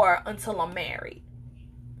ready or until I'm married?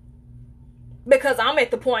 Because I'm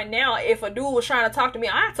at the point now, if a dude was trying to talk to me,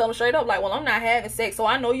 I tell him straight up, like, well, I'm not having sex, so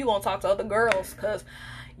I know you're going to talk to other girls, because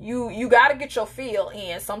you got to get your feel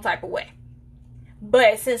in some type of way.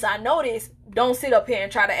 But since I know this, don't sit up here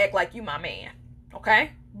and try to act like you my man,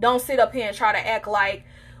 okay? Don't sit up here and try to act like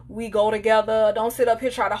we go together. Don't sit up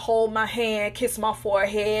here, try to hold my hand, kiss my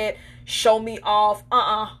forehead, show me off.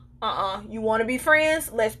 You want to be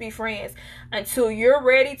friends? Let's be friends. Until you're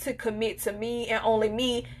ready to commit to me and only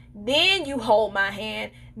me, then you hold my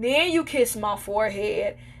hand, then you kiss my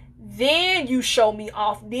forehead, then you show me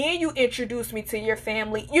off, then you introduce me to your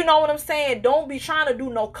family. You know what I'm saying? Don't be trying to do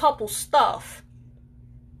no couple stuff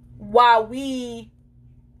while we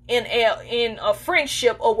in a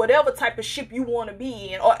friendship or whatever type of ship you want to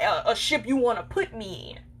be in, or a ship you want to put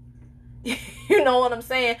me in. You know what I'm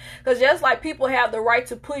saying? Because just like people have the right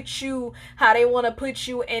to put you how they want to put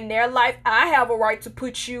you in their life, I have a right to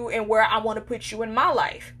put you in where I want to put you in my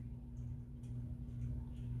life.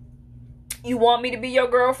 You want me to be your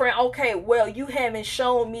girlfriend? Okay, well, you haven't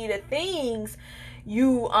shown me the things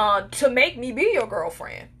to make me be your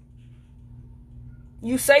girlfriend.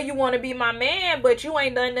 You say you want to be my man, but you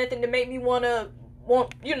ain't done nothing to make me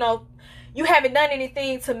you haven't done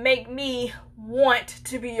anything to make me want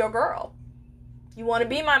to be your girl. You want to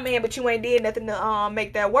be my man, but you ain't did nothing to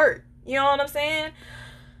make that work. You know what I'm saying?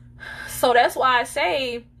 So that's why I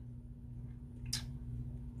say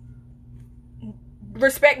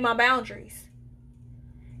respect my boundaries.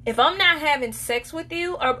 If I'm not having sex with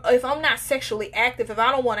you, or if I'm not sexually active, if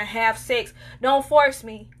I don't want to have sex, don't force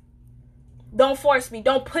me. Don't force me.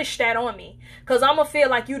 Don't push that on me. Because I'm going to feel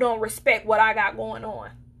like you don't respect what I got going on.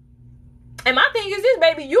 And my thing is this,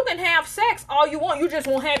 baby. You can have sex all you want. You just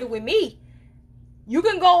won't have it with me. You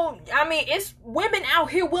can go. I mean, it's women out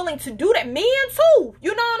here willing to do that. Men too.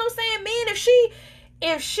 You know what I'm saying? Men,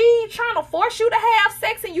 if she trying to force you to have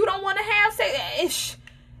sex and you don't want to have sex,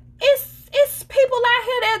 it's people out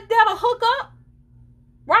here that'll hook up,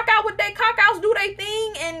 rock out with their cock outs, do their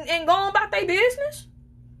thing, and go on about their business.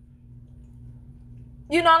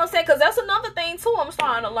 You know what I'm saying? Because that's another thing too I'm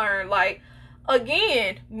starting to learn. Like,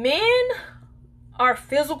 again, men are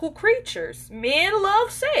physical creatures. Men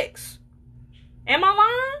love sex. Am I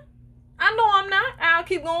lying? I know I'm not. I'll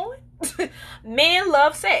keep going. Men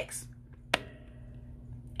love sex.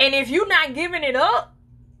 And if you're not giving it up,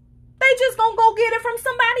 they just gonna go get it from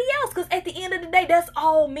somebody else. Because at the end of the day, that's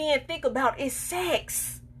all men think about is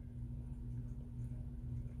sex.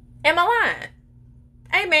 Am I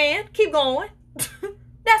lying? Amen. Keep going.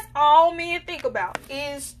 That's all men think about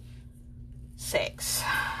is sex.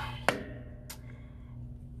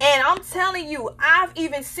 And I'm telling you, I've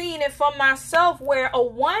even seen it for myself where a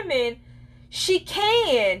woman, she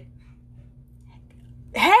can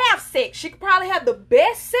have sex. She could probably have the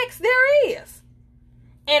best sex there is.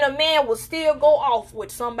 And a man will still go off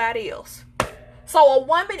with somebody else. So a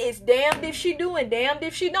woman is damned if she do and damned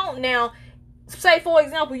if she don't. Now, say for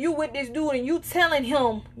example, you with this dude and you telling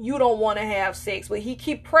him you don't want to have sex, but he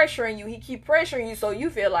keep pressuring you, so you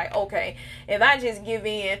feel like, okay, if I just give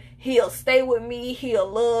in, he'll stay with me, he'll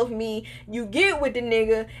love me. You get with the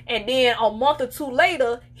nigga, and then a month or two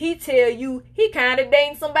later, he tell you he kind of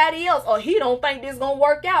dating somebody else, or he don't think this gonna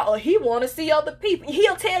work out, or he want to see other people.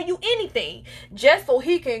 He'll tell you anything just so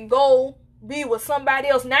he can go be with somebody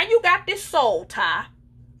else. Now you got this soul tie.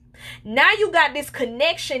 Now you got this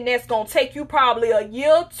connection that's going to take you probably a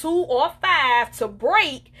year, 2 or 5 to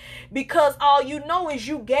break, because all you know is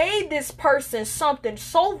you gave this person something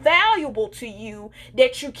so valuable to you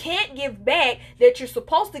that you can't give back, that you're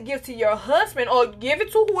supposed to give to your husband or give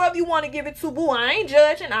it to whoever you want to give it to. Boo, I ain't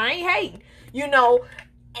judging, I ain't hating, you know,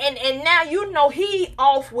 and now you know he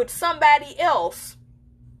off with somebody else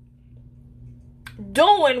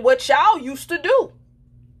doing what y'all used to do.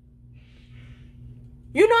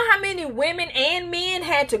 You know how many women and men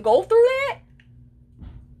had to go through that?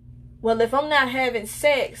 Well, if I'm not having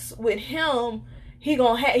sex with him, he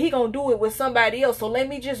gonna do it with somebody else. So let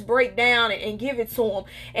me just break down and give it to him.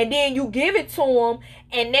 And then you give it to him,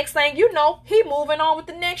 and next thing you know, he moving on with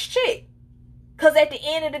the next chick. Because at the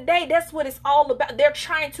end of the day, that's what it's all about. They're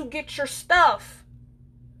trying to get your stuff.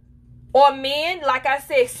 Or men, like I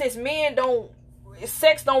said, since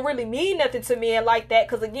sex don't really mean nothing to men like that,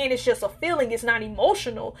 because again, it's just a feeling, it's not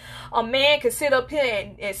emotional. A man can sit up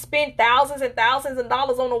here and spend thousands and thousands of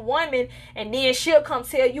dollars on a woman, and then she'll come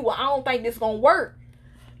tell you, well, I don't think this gonna work.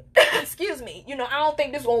 Excuse me, you know, I don't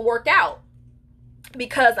think this gonna work out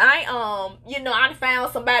because I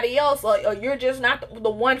found somebody else, or you're just not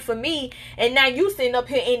the one for me. And now you sitting up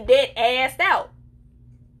here in debt, assed out,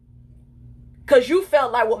 because you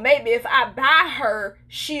felt like, well, maybe if I buy her,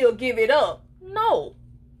 she'll give it up. No,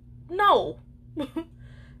 no,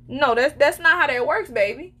 that's not how that works,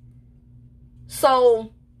 baby.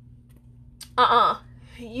 So,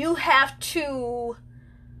 you have to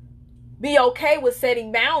be okay with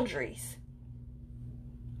setting boundaries.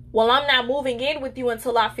 Well, I'm not moving in with you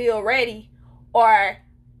until I feel ready, or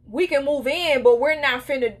we can move in, but we're not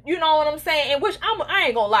finna, you know what I'm saying? And which I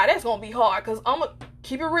ain't gonna lie, that's gonna be hard, because I'm gonna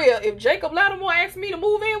keep it real. If Jacob Lattimore asked me to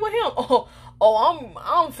move in with him,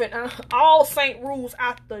 I'm finna, all Saint rules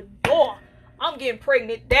out the door. I'm getting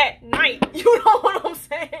pregnant that night. You know what I'm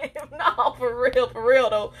saying? No, for real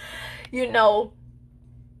though. You know,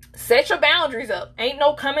 set your boundaries up. Ain't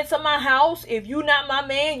no coming to my house if you not my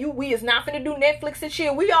man. We is not finna do Netflix and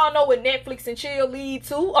chill. We all know what Netflix and chill lead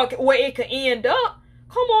to, or where it could end up.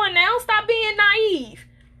 Come on now, stop being naive.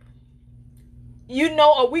 You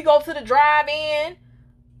know, or we go to the drive-in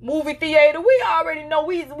movie theater. We already know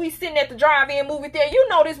we sitting at the drive-in movie theater. You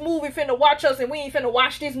know this movie finna watch us, and we ain't finna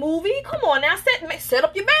watch this movie. Come on now, set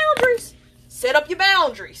up your boundaries. Set up your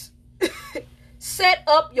boundaries. Set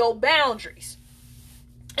up your boundaries.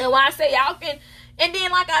 And when I say y'all can, and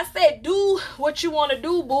then like I said, do what you want to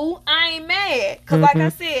do, boo. I ain't mad, because like I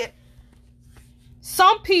said,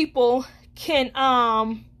 some people can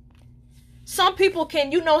handle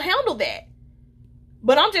that.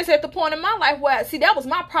 But I'm just at the point in my life where, see, that was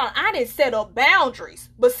my problem. I didn't set up boundaries.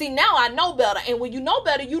 But see, now I know better. And when you know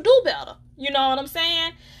better, you do better. You know what I'm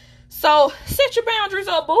saying? So, set your boundaries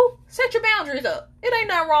up, boo. Set your boundaries up. It ain't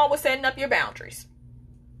nothing wrong with setting up your boundaries.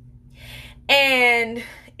 And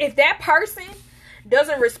if that person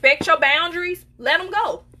doesn't respect your boundaries, let them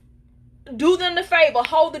go. Do them the favor.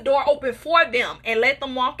 Hold the door open for them and let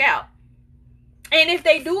them walk out. And if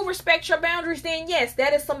they do respect your boundaries, then yes,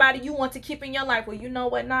 that is somebody you want to keep in your life. Well, you know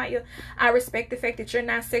what, Naya? I respect the fact that you're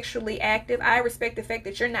not sexually active. I respect the fact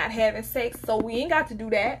that you're not having sex. So we ain't got to do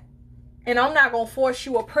that. And I'm not going to force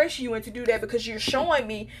you or pressure you into do that, because you're showing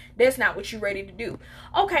me that's not what you're ready to do.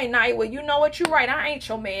 Okay, Naya, well, you know what? You're right. I ain't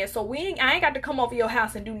your man. So I ain't got to come over your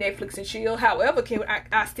house and do Netflix and chill. However,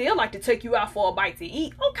 I still like to take you out for a bite to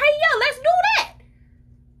eat. Okay, yeah, let's do that.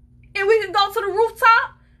 And we can go to the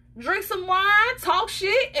rooftop, drink some wine, talk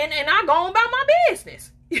shit, and I go on about my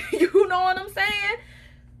business. You know what I'm saying?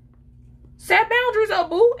 Set boundaries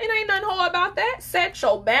up, boo. It ain't nothing hard about that. Set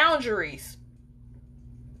your boundaries.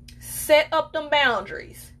 Set up them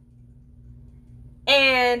boundaries.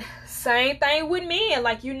 And same thing with men.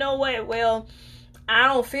 Like, you know what? Well, I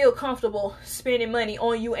don't feel comfortable spending money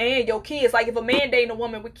on you and your kids. Like, if a man dating a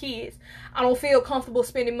woman with kids, I don't feel comfortable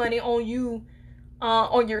spending money on you,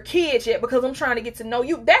 on your kids yet, because I'm trying to get to know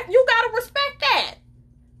you. That you gotta respect that,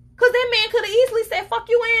 because that man could have easily said fuck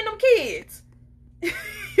you and them kids.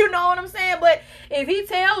 You know what I'm saying? But If he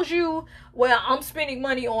tells you, well, I'm spending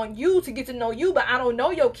money on you to get to know you, but I don't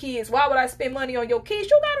know your kids, why would I spend money on your kids?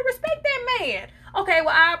 You gotta respect that man. Okay,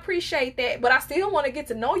 well, I appreciate that, but I still want to get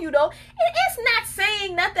to know you, though. And it's not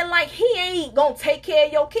saying nothing like he ain't gonna take care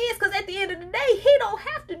of your kids, because at the end of the day, he don't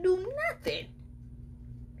have to do nothing.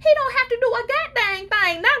 He don't have to do a goddamn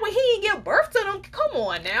thing. Not when he ain't give birth to them. Come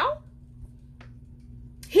on now.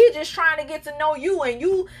 He just trying to get to know you, and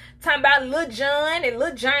you talking about Lil John and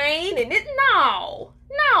Lil Jane and it. No,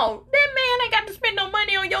 that man ain't got to spend no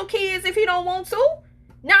money on your kids if he don't want to.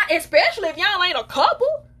 Not especially if y'all ain't a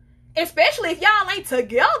couple. Especially if y'all ain't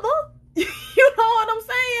together. You know what I'm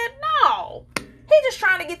saying? No. He just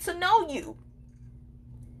trying to get to know you.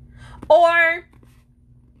 Or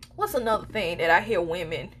what's another thing that I hear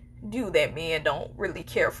women do that men don't really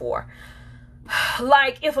care for?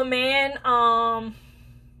 Like if a man,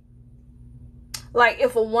 like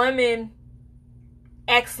if a woman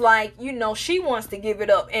acts like, you know, she wants to give it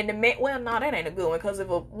up, and the man, well, no, that ain't a good one, because if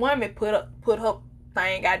a woman put her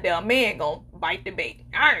thing out there, a man gonna bite the bait.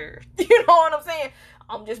 You know what I'm saying?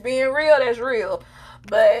 I'm just being real. That's real.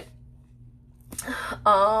 But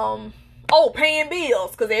paying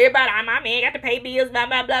bills, because everybody, my man got to pay bills, blah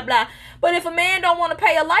blah blah blah. But if a man don't want to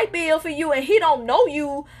pay a light bill for you and he don't know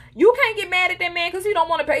you, you can't get mad at that man because he don't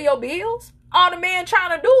want to pay your bills. All the man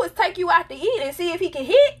trying to do is take you out to eat and see if he can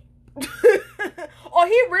hit. Or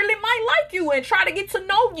he really might like you and try to get to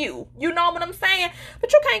know you. You know what I'm saying?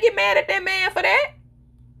 But you can't get mad at that man for that.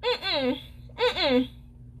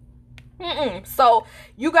 So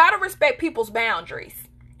you got to respect people's boundaries.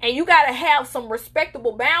 And you got to have some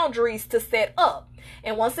respectable boundaries to set up.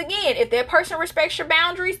 And once again, if that person respects your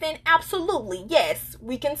boundaries, then absolutely, yes,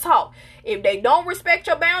 we can talk. If they don't respect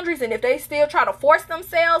your boundaries, and if they still try to force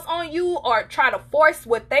themselves on you or try to force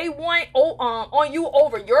what they want on you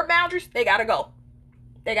over your boundaries, they got to go.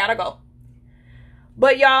 They got to go.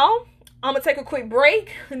 But y'all, I'm going to take a quick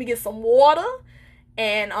break. Let me get some water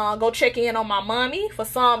and go check in on my mommy. For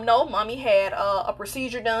some, no, mommy had a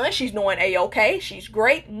procedure done. She's doing A-okay. She's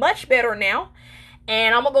great. Much better now.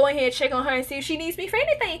 And I'm going to go ahead and check on her and see if she needs me for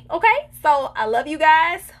anything. Okay? So, I love you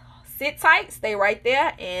guys. Sit tight. Stay right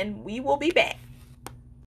there. And we will be back.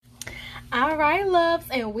 All right, loves.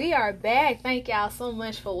 And we are back. Thank y'all so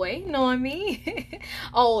much for waiting on me.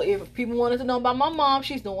 Oh, if people wanted to know about my mom,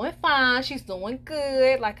 she's doing fine. She's doing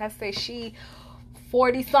good. Like I said, she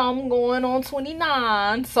 40-something going on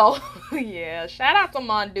 29. So, yeah. Shout out to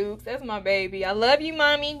Mom Dukes. That's my baby. I love you,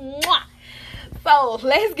 mommy. Mwah. So,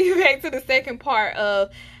 let's get back to the second part of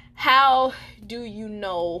how do you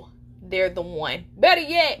know they're the one? Better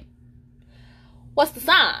yet, what's the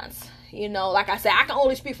signs? You know, like I said, I can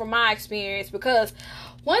only speak from my experience, because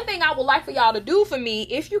one thing I would like for y'all to do for me,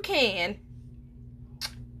 if you can,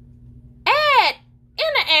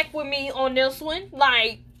 interact with me on this one.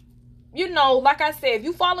 Like, you know, like I said, if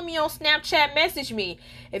you follow me on Snapchat, message me.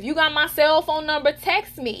 If you got my cell phone number,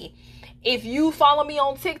 text me. If you follow me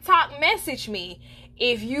on TikTok, message me.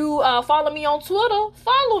 If you follow me on Twitter,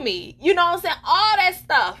 follow me. You know what I'm saying? All that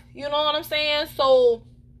stuff. You know what I'm saying? So,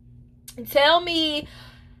 tell me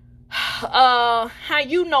how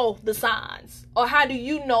you know the signs. Or how do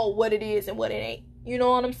you know what it is and what it ain't. You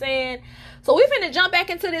know what I'm saying? So, we finna jump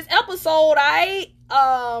back into this episode, alright?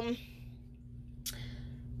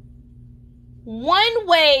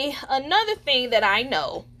 Another thing that I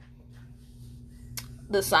know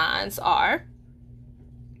the signs are,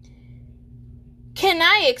 can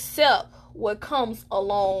I accept what comes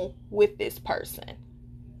along with this person?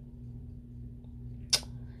 I'm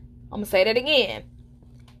going to say that again.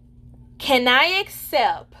 Can I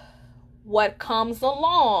accept what comes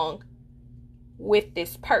along with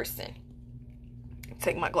this person?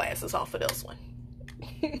 Take my glasses off for this one.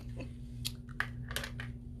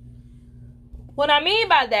 What I mean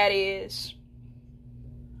by that is,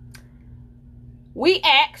 we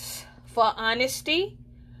ask for honesty.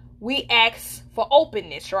 We ask for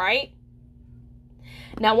openness, right?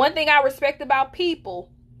 Now, one thing I respect about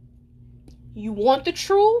people, you want the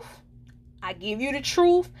truth, I give you the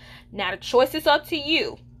truth. Now, the choice is up to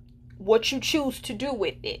you, what you choose to do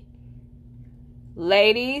with it.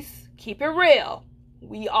 Ladies, keep it real.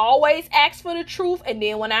 We always ask for the truth, and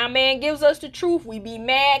then when our man gives us the truth, we be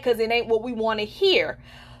mad because it ain't what we want to hear.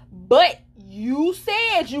 But you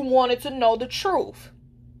said you wanted to know the truth.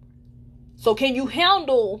 So can you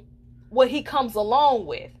handle what he comes along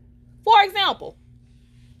with? For example,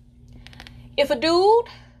 if a dude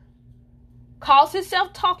calls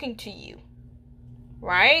himself talking to you,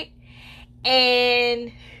 right?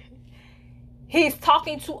 And he's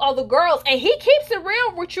talking to other girls, and he keeps it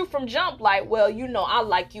real with you from jump. Like, well, you know, I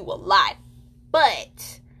like you a lot,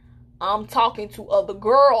 but I'm talking to other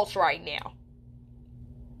girls right now.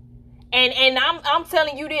 And I'm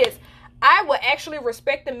telling you this, I would actually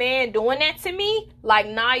respect a man doing that to me. Like,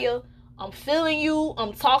 Naya, I'm feeling you,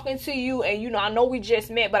 I'm talking to you, and I know we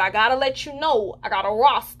just met, but I gotta let you know I got a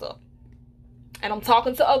roster. And I'm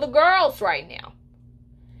talking to other girls right now.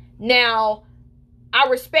 Now, I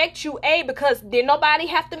respect you, because did nobody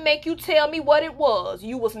have to make you tell me what it was?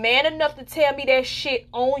 You was man enough to tell me that shit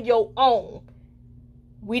on your own.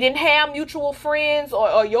 We didn't have mutual friends,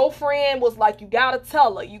 or your friend was like, you gotta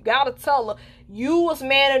tell her. You gotta tell her. You was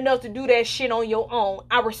man enough to do that shit on your own.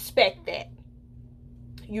 I respect that.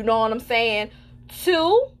 You know what I'm saying?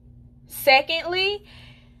 2, secondly,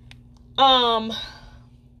 I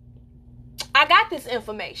got this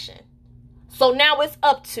information. So now it's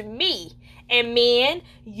up to me. And men,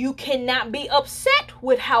 you cannot be upset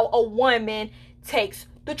with how a woman takes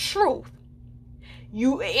the truth.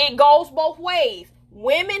 It goes both ways.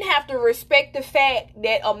 Women have to respect the fact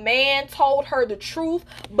that a man told her the truth,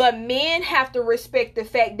 but men have to respect the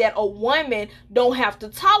fact that a woman don't have to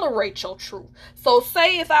tolerate your truth. So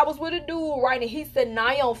say if I was with a dude, right, and he said,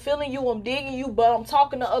 Naya, I'm feeling you, I'm digging you, but I'm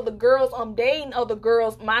talking to other girls, I'm dating other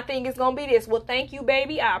girls, my thing is gonna be this. Well, thank you,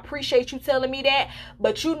 baby. I appreciate you telling me that,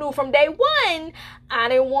 but you knew from day one I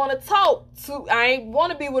didn't want to I ain't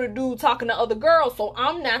want to be with a dude talking to other girls, so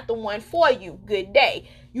I'm not the one for you. Good day.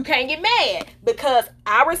 You can't get mad, because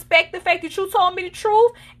I respect the fact that you told me the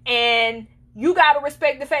truth, and you got to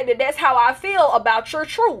respect the fact that that's how I feel about your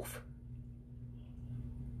truth.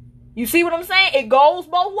 You see what I'm saying? It goes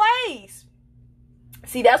both ways.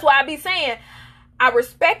 See, that's why I be saying I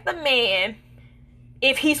respect the man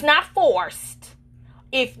if he's not forced.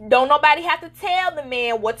 If don't nobody have to tell the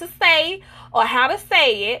man what to say or how to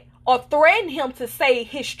say it or threaten him to say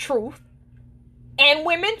his truth. And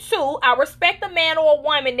women too, I respect a man or a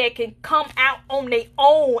woman that can come out on their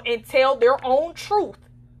own and tell their own truth.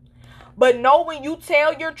 But know when you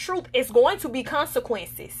tell your truth, it's going to be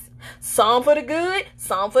consequences. Some for the good,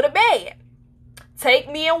 some for the bad.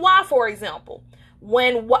 Take me and Y, for example.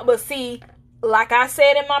 But see, like I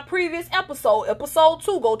said in my previous episode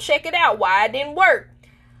 2, go check it out, why it didn't work.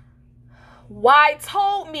 Y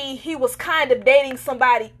told me he was kind of dating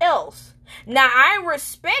somebody else. Now, I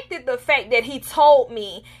respected the fact that he told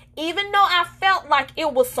me, even though I felt like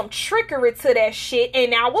it was some trickery to that shit,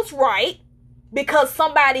 and I was right, because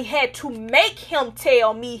somebody had to make him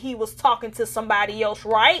tell me he was talking to somebody else,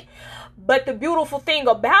 right? But the beautiful thing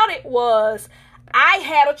about it was, I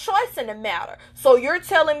had a choice in the matter. So you're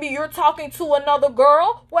telling me you're talking to another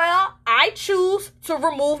girl? Well, I choose to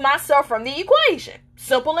remove myself from the equation.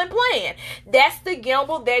 Simple and plain. That's the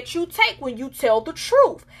gamble that you take when you tell the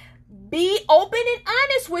truth. Be open and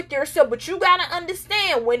honest with yourself, but you got to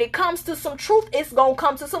understand when it comes to some truth, it's going to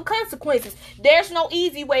come to some consequences. There's no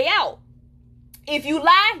easy way out. If you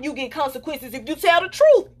lie, you get consequences. If you tell the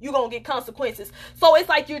truth, you're going to get consequences. So it's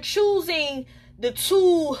like you're choosing the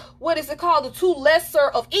two lesser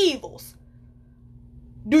of evils.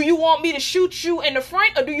 Do you want me to shoot you in the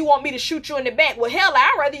front, or do you want me to shoot you in the back? Well, hell,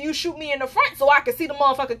 I'd rather you shoot me in the front so I can see the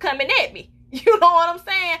motherfucker coming at me. You know what I'm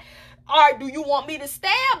saying? All right, do you want me to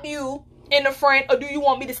stab you in the front, or do you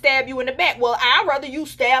want me to stab you in the back? Well, I'd rather you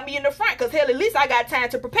stab me in the front, because hell, at least I got time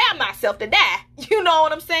to prepare myself to die. You know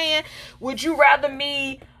what I'm saying? Would you rather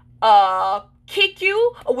me kick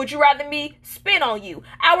you, or would you rather me spit on you?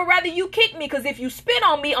 I would rather you kick me, because if you spit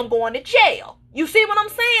on me, I'm going to jail. You see what I'm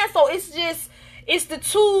saying? So it's the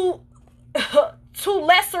two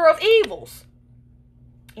lesser of evils.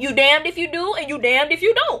 You damned if you do, and you damned if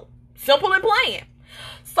you don't. Simple and plain.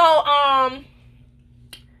 So,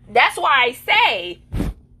 that's why I say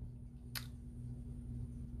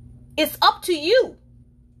it's up to you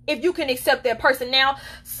if you can accept that person. Now,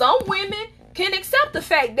 some women can accept the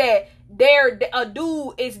fact that a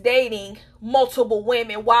dude is dating multiple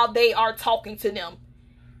women while they are talking to them.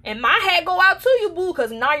 And my hat go out to you, boo,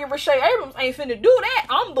 because Naya Rashay Abrams ain't finna do that.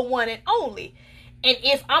 I'm the one and only. And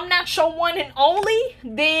if I'm not your one and only,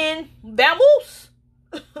 then vamos.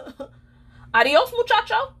 Adios,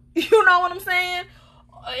 muchacho. You know what I'm saying?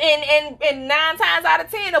 And 9 times out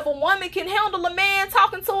of 10, if a woman can handle a man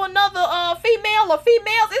talking to another female or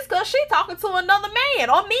females, it's because she talking to another man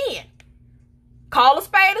or men. Call a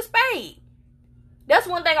spade a spade. That's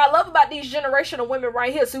one thing I love about these generation of women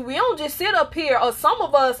right here. See, we don't just sit up here, or some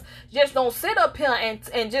of us just don't sit up here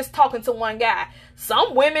and just talking to one guy.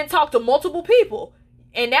 Some women talk to multiple people.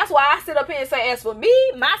 And that's why I sit up here and say, as for me,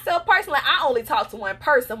 myself personally, I only talk to one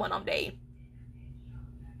person when I'm dating.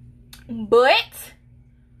 But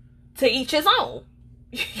to each his own.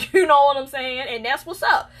 You know what I'm saying? And that's what's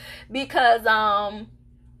up. Because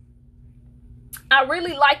I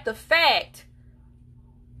really like the fact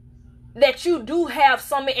that you do have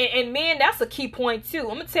some, and men, that's a key point too.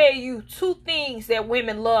 I'm going to tell you 2 things that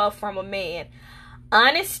women love from a man: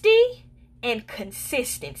 honesty and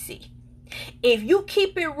consistency. If you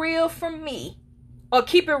keep it real from me, or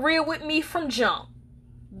keep it real with me from jump,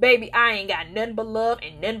 baby, I ain't got nothing but love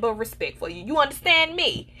and nothing but respect for you. You understand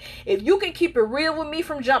me? If you can keep it real with me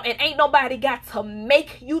from jump, and ain't nobody got to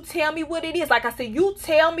make you tell me what it is. Like I said, you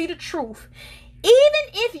tell me the truth.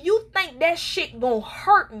 Even if you think that shit gonna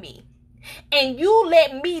hurt me, and you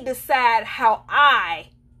let me decide how I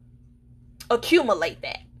accumulate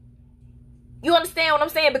that. You understand what I'm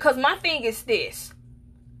saying? Because my thing is this: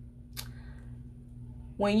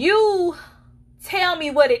 when you tell me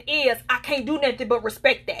what it is, I can't do nothing but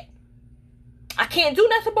respect that. I can't do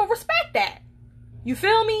nothing but respect that. You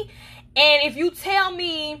feel me? And if you tell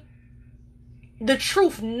me the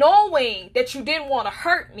truth, knowing that you didn't want to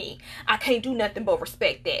hurt me, I can't do nothing but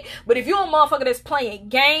respect that. But if you're a motherfucker that's playing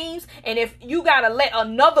games, and if you gotta let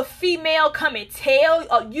another female come and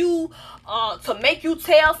tell you to make you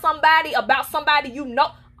tell somebody about somebody you know,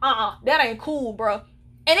 that ain't cool, bro.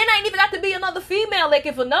 And it ain't even got to be another female. Like,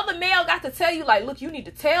 if another male got to tell you, like, look, you need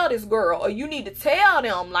to tell this girl, or you need to tell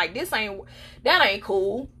them, like, that ain't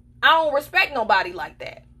cool. I don't respect nobody like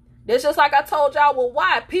that. That's just like I told y'all, well,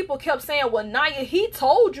 why? People kept saying, well, Naya, he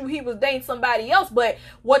told you he was dating somebody else. But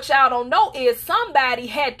what y'all don't know is somebody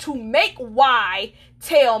had to make Y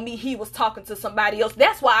tell me he was talking to somebody else.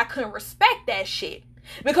 That's why I couldn't respect that shit.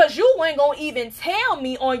 Because you weren't going to even tell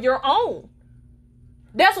me on your own.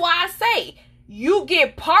 That's why I say, you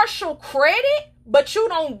get partial credit, but you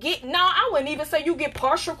don't get, no, I wouldn't even say you get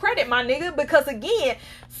partial credit, my nigga, because again,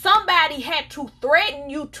 somebody had to threaten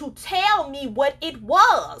you to tell me what it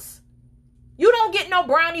was. You don't get no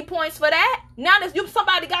brownie points for that. Now that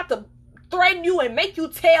somebody got to threaten you and make you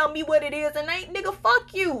tell me what it is, and ain't, nigga,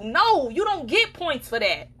 fuck you. No, you don't get points for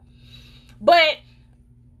that. But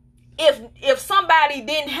if somebody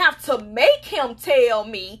didn't have to make him tell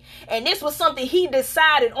me, and this was something he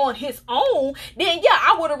decided on his own, then yeah,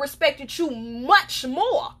 I would have respected you much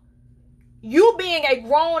more. You being a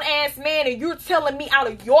grown ass man, and you're telling me out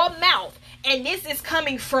of your mouth, and this is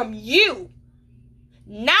coming from you,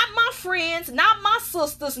 not my friends, not my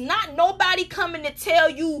sisters, not nobody coming to tell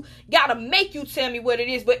you, gotta make you tell me what it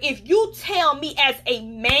is. But if you tell me as a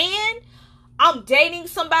man, I'm dating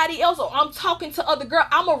somebody else, or I'm talking to other girl,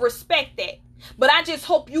 I'm gonna respect that. But I just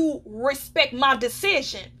hope you respect my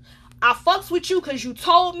decision. I fucks with you because you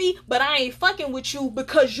told me, but I ain't fucking with you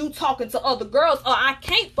because you talking to other girls, or I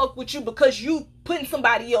can't fuck with you because you putting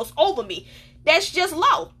somebody else over me. That's just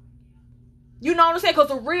low. You know what I'm saying?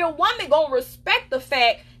 Because a real woman gonna respect the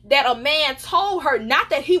fact that a man told her, not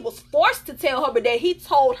that he was forced to tell her, but that he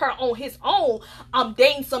told her on his own, I'm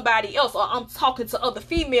dating somebody else, or I'm talking to other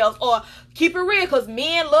females, or keep it real, because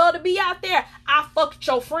men love to be out there. I fucked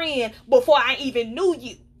your friend before I even knew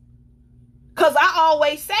you. Because I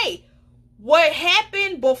always say, what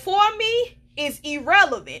happened before me is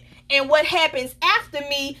irrelevant, and what happens after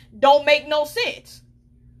me don't make no sense.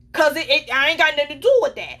 Because I ain't got nothing to do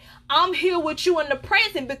with that. I'm here with you in the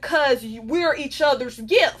present because we're each other's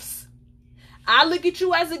gifts. I look at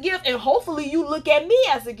you as a gift, and hopefully you look at me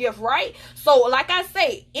as a gift, right? So like I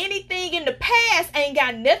say, anything in the past ain't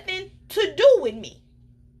got nothing to do with me.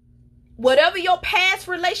 Whatever your past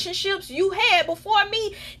relationships you had before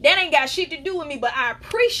me, that ain't got shit to do with me. But I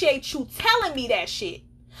appreciate you telling me that shit.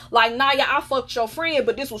 Like, Naya, I fucked your friend,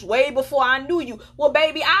 but this was way before I knew you. Well,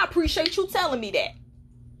 baby, I appreciate you telling me that.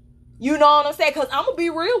 You know what I'm saying? Because I'm going to be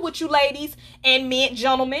real with you ladies and men,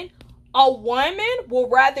 gentlemen. A woman will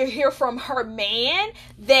rather hear from her man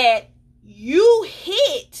that you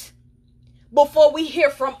hit before we hear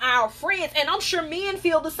from our friends. And I'm sure men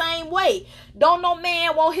feel the same way. Don't no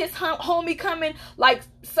man want his homie coming, like,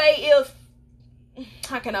 say if,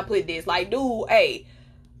 how can I put this? Like, dude, hey,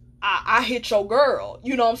 I hit your girl.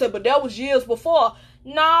 You know what I'm saying? But that was years before.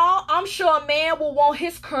 No, I'm sure a man will want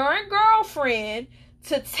his current girlfriend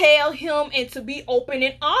to tell him and to be open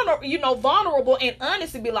and vulnerable and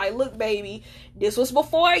honest, and be like, look, baby, this was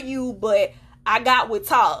before you, but I got with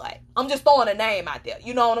Todd. I'm just throwing a name out there.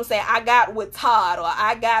 You know what I'm saying? I got with Todd, or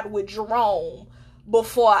I got with Jerome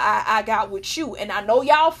before I got with you. And I know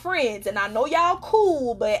y'all friends, and I know y'all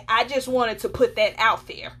cool, but I just wanted to put that out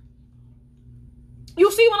there.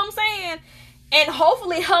 You see what I'm saying? And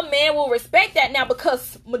hopefully her man will respect that now,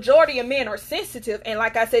 because majority of men are sensitive. And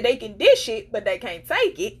like I said, they can dish it, but they can't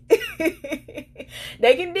take it.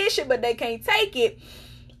 They can dish it, but they can't take it.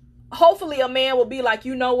 Hopefully a man will be like,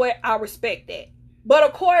 you know what? I respect that. But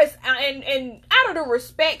of course, and out of the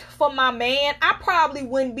respect for my man, I probably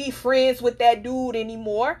wouldn't be friends with that dude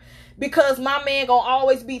anymore, because my man gonna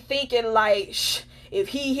always be thinking like, if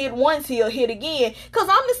he hit once, he'll hit again. Cause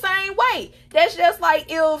I'm the same way. That's just like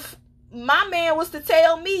if my man was to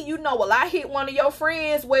tell me, well, I hit one of your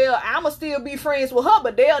friends, well, I'ma still be friends with her,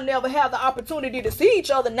 but they'll never have the opportunity to see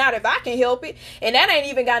each other, not if I can help it. And that ain't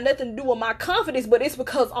even got nothing to do with my confidence, but it's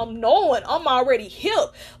because I'm already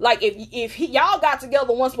hip. Like, if y'all got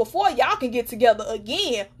together once before, y'all can get together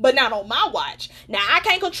again, but not on my watch. Now, I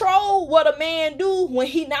can't control what a man do when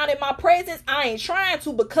he not in my presence. I ain't trying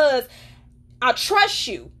to, because I trust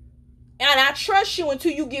you. And I trust you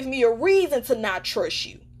until you give me a reason to not trust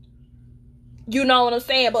you. You know what I'm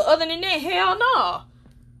saying? But other than that, hell no.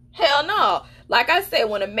 Hell no. Like I said,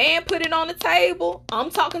 when a man put it on the table, I'm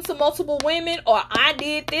talking to multiple women, or I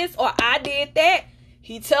did this, or I did that,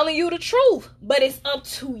 he telling you the truth. But it's up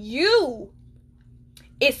to you.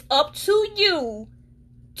 It's up to you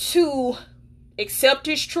to accept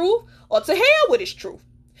his truth or to hell with his truth.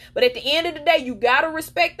 But at the end of the day, you got to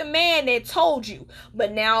respect the man that told you.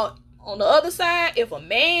 But now, on the other side, if a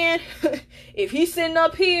man, if he's sitting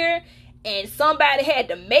up here and somebody had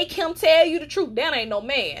to make him tell you the truth, that ain't no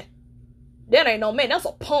man. That ain't no man. That's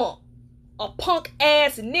a punk. A punk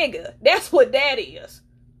ass nigga. That's what that is.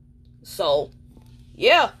 So,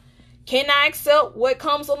 yeah. Can I accept what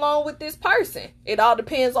comes along with this person? It all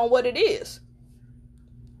depends on what it is.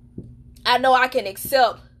 I know I can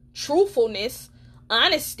accept truthfulness,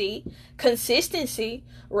 honesty, consistency,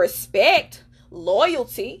 respect,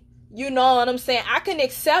 loyalty. You know what I'm saying? I can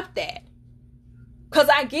accept that. Because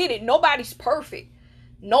I get it. Nobody's perfect.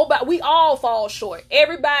 We all fall short.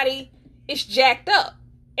 Everybody is jacked up.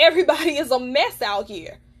 Everybody is a mess out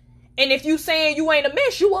here. And if you saying you ain't a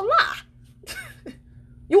mess, you a lie.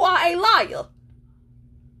 You are a liar.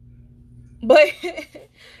 But,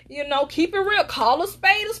 keep it real. Call a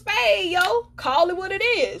spade, yo. Call it what it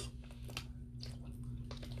is.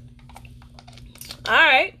 All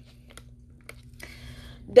right.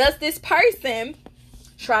 Does this person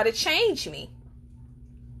try to change me?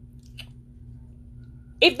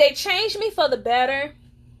 If they change me for the better,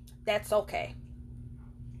 that's okay.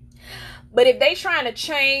 But if they trying to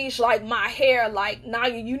change, like, my hair, like, now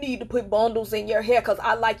you need to put bundles in your hair because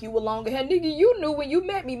I like you with longer hair. Nigga, you knew when you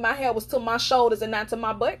met me, my hair was to my shoulders and not to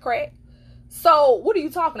my butt crack. So, what are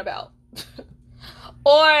you talking about?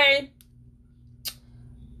 Or,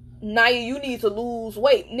 Naya, you need to lose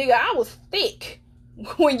weight. Nigga, I was thick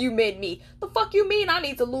when you met me. The fuck you mean I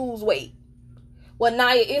need to lose weight? Well,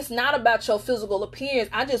 Naya, it's not about your physical appearance.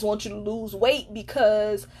 I just want you to lose weight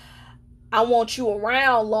because I want you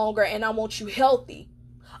around longer and I want you healthy.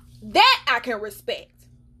 That I can respect.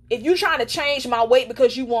 If you're trying to change my weight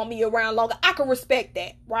because you want me around longer, I can respect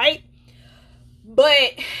that, right?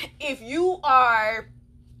 But if you are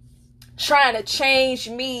trying to change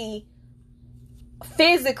me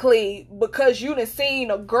physically because you done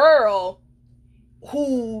seen a girl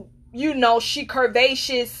who, she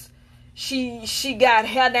curvaceous, she got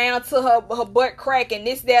hair down to her butt crack and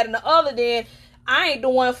this, that, and the other, then I ain't the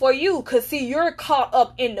one for you. Because, see, you're caught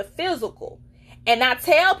up in the physical. And I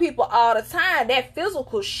tell people all the time, that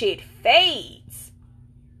physical shit fades.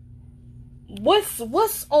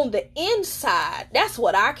 What's on the inside? That's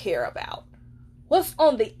what I care about. What's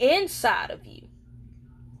on the inside of you?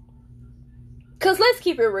 Because let's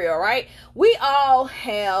keep it real, right? We all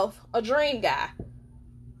have a dream guy.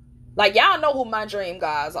 Like, y'all know who my dream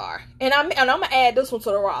guys are. And I'm going to add this one to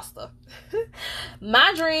the roster.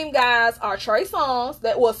 My dream guys are Trey Songz.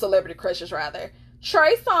 That was celebrity crushes, rather.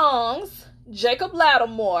 Trey Songz, Jacob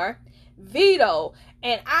Lattimore, Vito.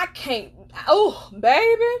 And I can't... Oh,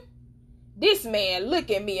 baby. This man, look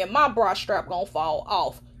at me and my bra strap gonna fall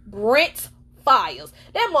off. Brent Faiyaz.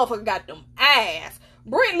 That motherfucker got them ass.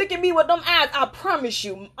 Brent, look at me with them eyes. I promise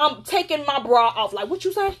you, I'm taking my bra off. Like, what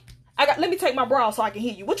you say? Let me take my bra off so I can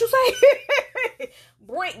hear you. What you say?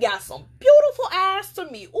 Brent got some beautiful ass to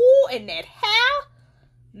me. Ooh, and that hair.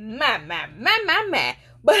 My.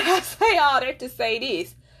 But I say all that to say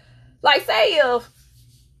this. Like, say if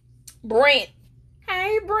Brent,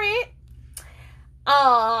 hey Brent,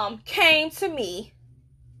 came to me,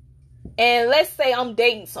 and let's say I'm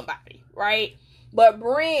dating somebody, right? But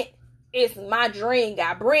Brent is my dream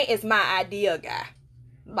guy. Brent is my ideal guy.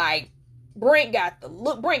 Like, Brent got the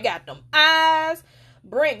look. Brent got them eyes.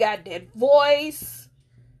 Brent got that voice.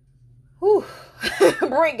 Whew.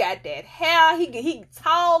 Brent got that hair. He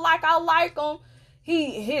tall like I like him.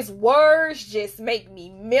 His words just make me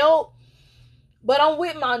melt. But I'm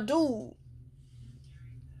with my dude.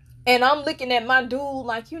 And I'm looking at my dude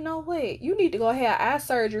like, you know what? You need to go have eye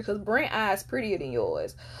surgery because Brent eyes prettier than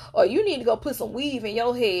yours. Or you need to go put some weave in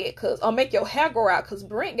your head or make your hair grow out because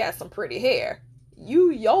Brent got some pretty hair.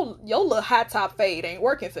 Your little high top fade ain't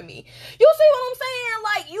working for me. You see what I'm saying?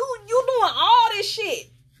 Like, you doing all this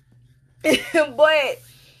shit. But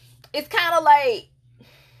it's kind of like,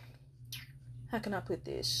 how can I put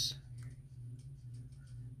this?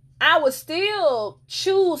 I would still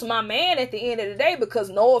choose my man at the end of the day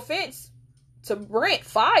because no offense to Brent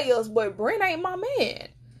Fires, but Brent ain't my man.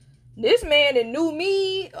 This man that knew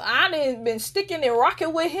me, I done been sticking and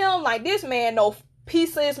rocking with him. Like, this man know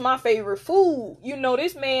pizza is my favorite food. You know,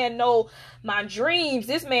 this man know my dreams.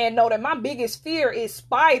 This man know that my biggest fear is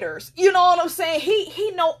spiders. You know what I'm saying?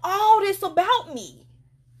 He know all this about me.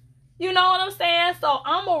 You know what I'm saying? So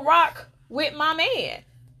I'm a rock with my man.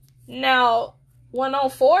 Now, when I'm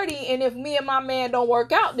 40, and if me and my man don't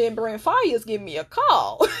work out, then Brent Fires give me a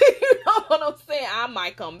call. You know what I'm saying? I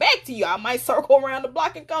might come back to you. I might circle around the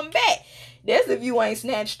block and come back. That's if you ain't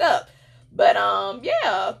snatched up. But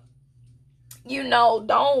yeah. You know,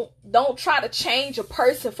 don't try to change a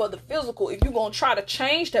person for the physical. If you're gonna try to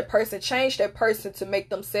change that person to make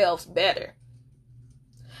themselves better.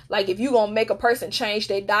 Like, if you're gonna make a person change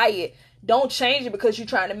their diet, don't change it because you're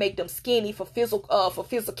trying to make them skinny for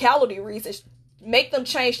physicality reasons. Make them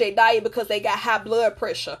change their diet because they got high blood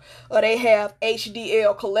pressure or they have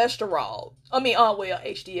HDL cholesterol. I mean,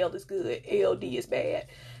 HDL is good. LD is bad.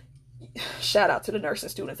 Shout out to the nursing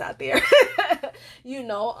students out there. You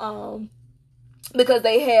know, because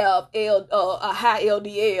they have a high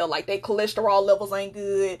LDL, like their cholesterol levels ain't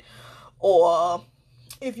good. Or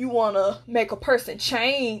if you want to make a person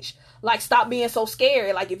change, like, stop being so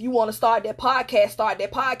scary. Like, if you want to start that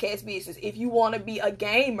podcast business. If you want to be a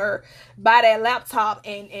gamer, buy that laptop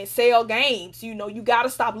and sell games. You know, you got to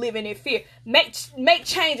stop living in fear. Make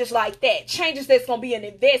changes like that. Changes that's going to be an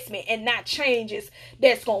investment and not changes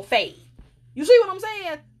that's going to fade. You see what I'm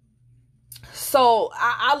saying? So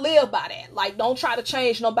I live by that. Like, don't try to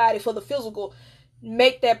change nobody for the physical.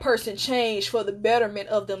 Make that person change for the betterment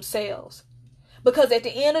of themselves. Because at the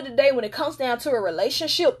end of the day, when it comes down to a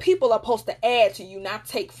relationship, people are supposed to add to you, not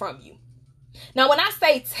take from you. Now, when I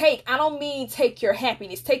say take, I don't mean take your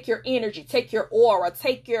happiness, take your energy, take your aura,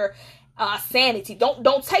 take your sanity.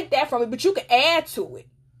 Don't take that from it, but you can add to it.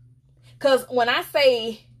 Because when I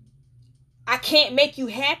say I can't make you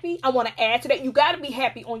happy, I want to add to that. You got to be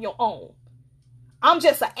happy on your own. I'm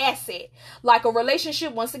just an asset. Like a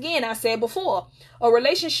relationship, once again, I said before, a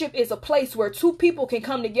relationship is a place where two people can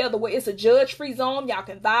come together where it's a judge-free zone. Y'all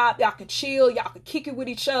can vibe, y'all can chill, y'all can kick it with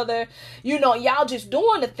each other. You know, y'all just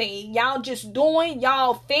doing the thing. Y'all just doing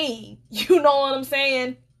y'all thing. You know what I'm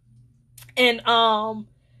saying? And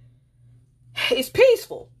it's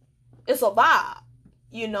peaceful. It's a vibe.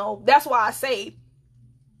 You know, that's why I say,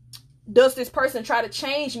 does this person try to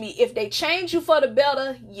change me? If they change you for the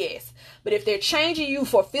better, yes. But if they're changing you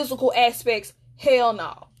for physical aspects, hell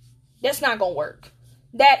no. That's not going to work.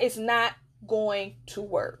 That is not going to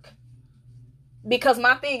work. Because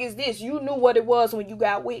my thing is this. You knew what it was when you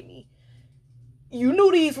got with me. You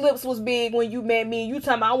knew these lips was big when you met me. You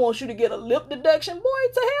talking about, I want you to get a lip deduction.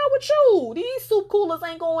 Boy, to hell with you. These soup coolers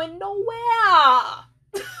ain't going nowhere.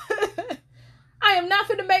 I am not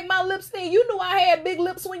finna make my lips thin. You knew I had big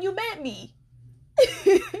lips when you met me.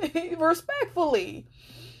 Respectfully.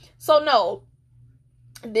 So no,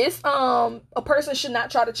 this, a person should not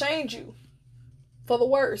try to change you for the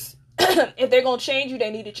worse. If they're going to change you, they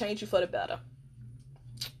need to change you for the better.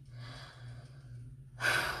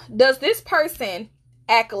 Does this person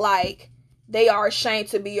act like they are ashamed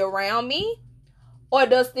to be around me? Or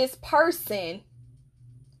does this person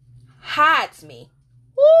hide me?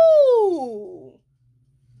 Ooh.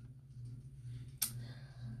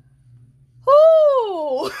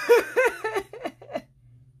 Ooh.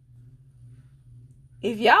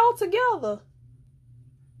 If y'all together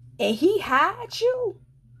and he hides you,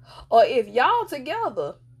 or if y'all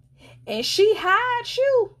together and she hides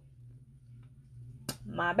you,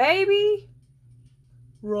 my baby,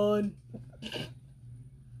 run.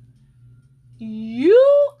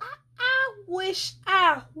 I wish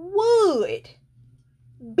I would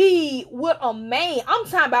be with a man. I'm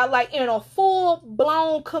talking about like in a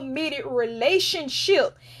full-blown committed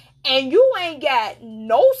relationship and you ain't got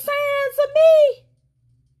no signs of me.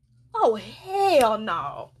 Oh, hell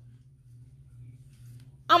no.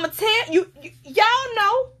 I'ma tell you, y'all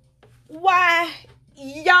know why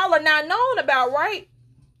y'all are not known about, right?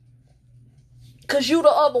 Because you the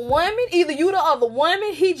other woman. Either you the other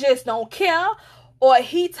woman, he just don't care, or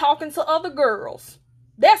he talking to other girls.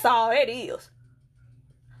 That's all it is.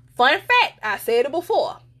 Fun fact, I said it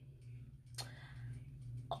before.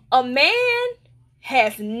 A man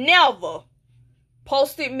has never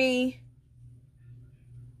posted me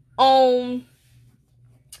on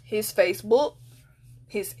his Facebook,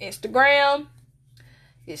 his Instagram,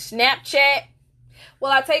 his Snapchat.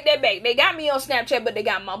 Well, I take that back. They got me on Snapchat, but they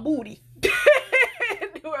got my booty.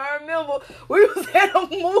 I remember we was at a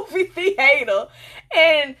movie theater,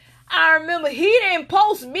 and I remember he didn't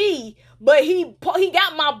post me, but he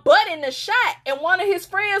got my butt in the shot, and one of his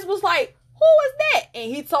friends was like, "Who is that?"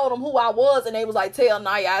 And he told them who I was, and they was like, "Tell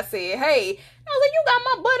Naya I said, hey." I was like, "You got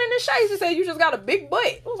my butt in the shot." He said, "You just got a big butt."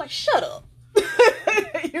 I was like, "Shut up."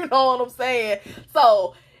 You know what I'm saying?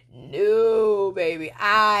 So, no, baby,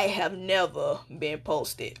 I have never been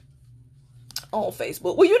posted on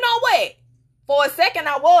Facebook. Well, you know what? For a second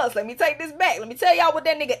I was. Let me take this back. Let me tell y'all what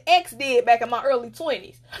that nigga X did back in my early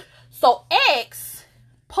 20s. So X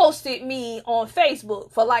posted me on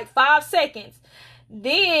Facebook for like 5 seconds.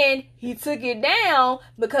 Then he took it down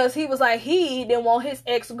because he was like, he didn't want his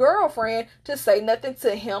ex-girlfriend to say nothing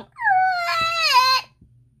to him.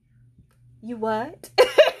 You what?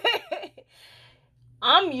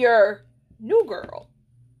 I'm your new girl.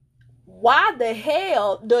 Why the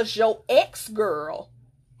hell does your ex-girl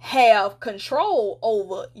have control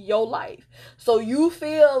over your life? So you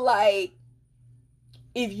feel like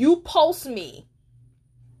if you post me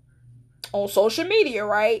on social media,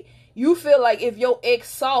 right? You feel like if your ex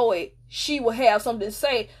saw it, she would have something to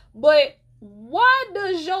say. But why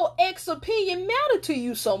does your ex opinion matter to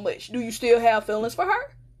you so much? Do you still have feelings for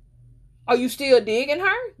her? Are you still digging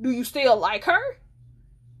her? Do you still like her?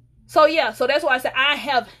 So yeah, so that's why I said I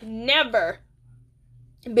have never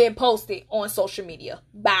been posted on social media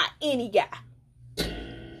by any guy.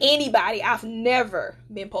 Anybody. I've never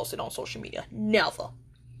been posted on social media. Never.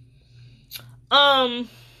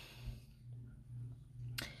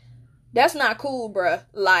 That's not cool, bruh.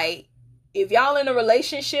 Like, if y'all in a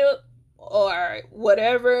relationship or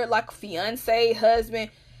whatever, like fiance,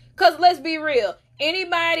 husband, because let's be real,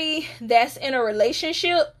 anybody that's in a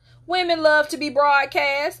relationship, women love to be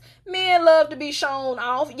broadcast, men love to be shown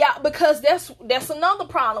off. Yeah, because that's another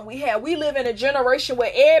problem we have. We live in a generation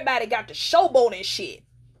where everybody got to showboat and shit.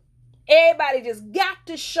 Everybody just got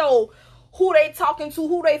to show who they talking to,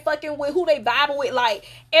 who they fucking with, who they vibing with. Like,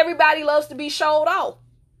 everybody loves to be showed off.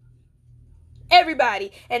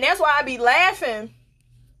 Everybody. And that's why I be laughing.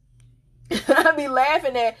 I be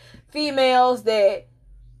laughing at females that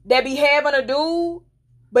be having a dude,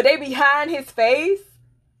 but they be hiding his face.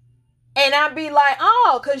 And I be like,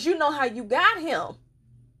 oh, because you know how you got him.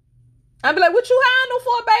 I be like, what you hiding him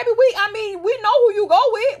for, baby? We know who you go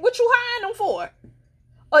with. What you hiding him for?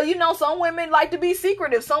 Or, you know, some women like to be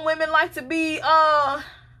secretive. Some women like to be, how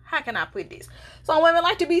can I put this? Some women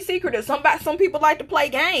like to be secretive. Some people like to play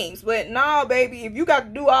games. But nah, baby, if you got to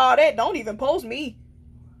do all that, don't even post me.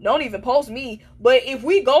 Don't even post me. But if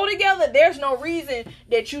we go together, there's no reason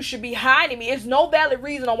that you should be hiding me. It's no valid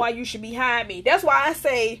reason on why you should be hiding me. That's why I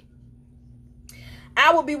say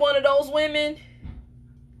I would be one of those women.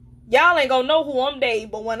 Y'all ain't gonna know who I'm dating.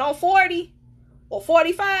 But when I'm 40 or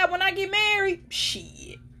 45, when I get married,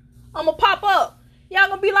 shit, I'm gonna pop up. Y'all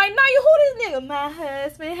gonna be like, nah, you who this nigga? My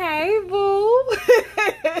husband. Hey, boo.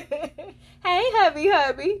 Hey,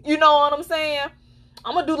 hubby. You know what I'm saying?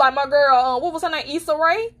 I'm gonna do like my girl, what was her name? Issa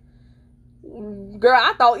Rae? Girl,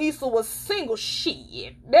 I thought Issa was single.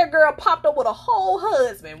 Shit. That girl popped up with a whole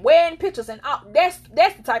husband, wedding pictures, and all. That's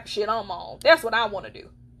the type of shit I'm on. That's what I want to do.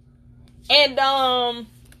 And I'm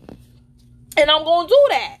gonna do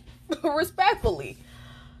that. Respectfully.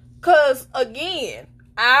 Cause again,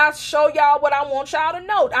 I show y'all what I want y'all to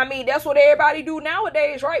know. I mean, that's what everybody do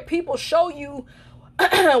nowadays, right? People show you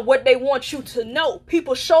what they want you to know.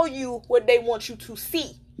 People show you what they want you to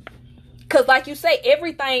see. Because like you say,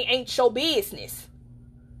 everything ain't your business.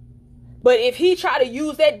 But if he try to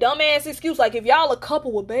use that dumbass excuse, like if y'all a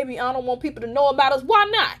couple, well, baby, I don't want people to know about us, why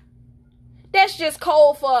not? That's just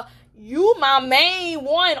code for you my main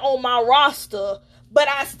one on my roster, but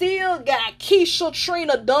I still got Keisha,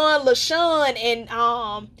 Trina, Dawn, LaShawn, and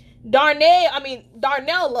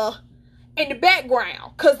Darnella in the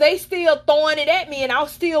background. Because they still throwing it at me, and I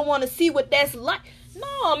still want to see what that's like.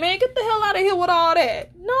 No, man, get the hell out of here with all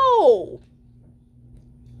that. No.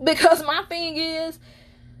 Because my thing is,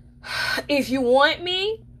 if you want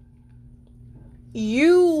me,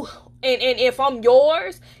 and if I'm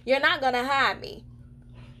yours, you're not going to hide me.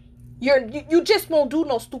 You just won't do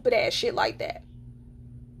no stupid ass shit like that.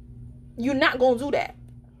 You're not going to do that.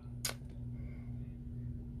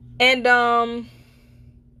 And,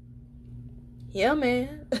 yeah,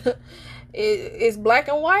 man. It's black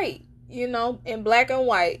and white, you know, in black and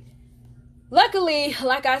white. Luckily,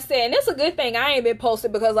 like I said, and it's a good thing I ain't been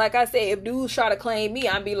posted, because like I said, if dudes try to claim me,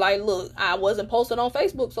 I'd be like, look, I wasn't posted on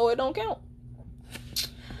Facebook, so it don't count.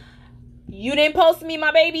 You didn't post me,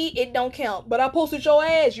 my baby, it don't count. But I posted your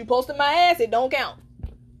ass. You posted my ass, it don't count.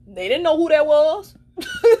 They didn't know who that was.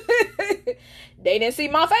 They didn't see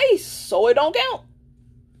my face, so it don't count.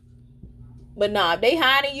 But nah, if they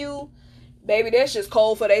hiding you, baby, that's just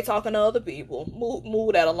cold for they talking to other people.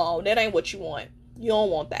 Move that along. That ain't what you want. You don't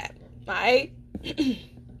want that. Alright?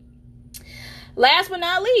 Last but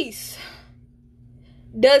not least,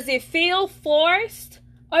 does it feel forced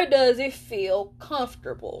or does it feel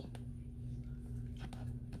comfortable?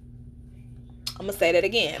 I'm going to say that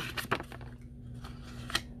again.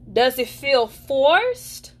 Does it feel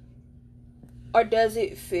forced or does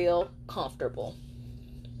it feel comfortable?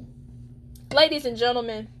 Ladies and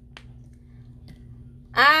gentlemen,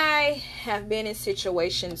 I have been in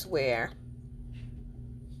situations where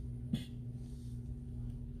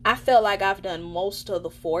I feel like I've done most of the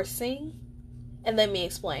forcing, and let me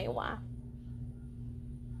explain why.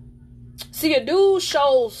 See, a dude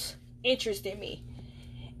shows interest in me.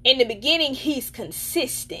 In the beginning, he's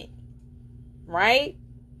consistent, right?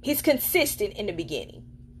 He's consistent in the beginning.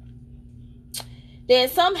 Then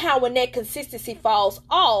somehow when that consistency falls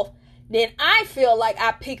off, then I feel like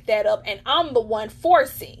I picked that up and I'm the one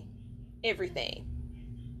forcing everything.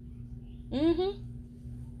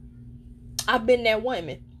 I've been that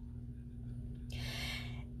woman.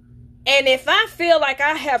 And if I feel like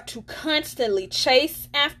I have to constantly chase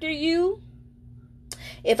after you,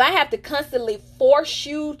 if I have to constantly force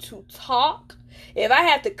you to talk, if I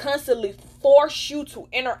have to constantly force you to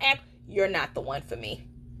interact, you're not the one for me.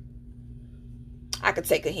 I could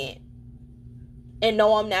take a hint. And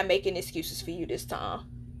no, I'm not making excuses for you this time.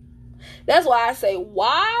 That's why I say,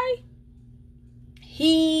 why?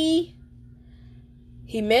 He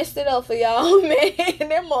messed it up for y'all, man.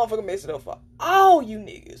 That motherfucker messed it up for all you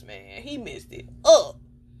niggas, man. He messed it up.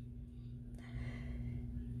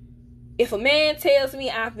 If a man tells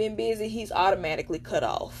me I've been busy, he's automatically cut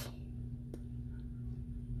off.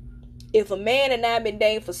 If a man and I have been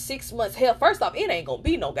dating for 6 months, hell, first off, it ain't gonna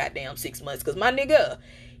be no goddamn 6 months. Because my nigga,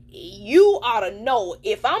 you ought to know,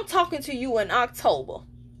 if I'm talking to you in October,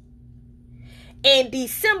 in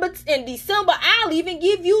December, I'll even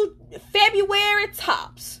give you February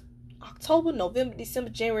tops. October, November, December,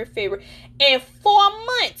 January, February. And 4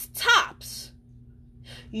 months tops.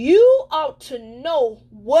 You ought to know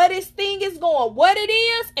what this thing is going, what it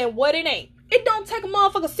is, and what it ain't. It don't take a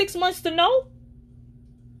motherfucker 6 months to know.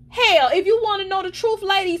 Hell, if you want to know the truth,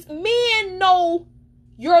 ladies, men know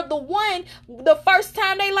you're the one the first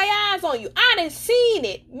time they lay eyes on you. I done seen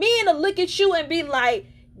it. Men will look at you and be like,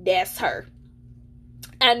 that's her.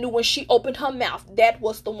 I knew when she opened her mouth, that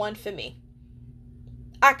was the one for me.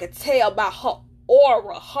 I could tell by her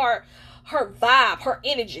aura, her vibe, her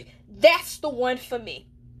energy. That's the one for me.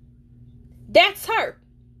 That's her.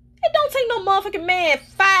 It don't take no motherfucking man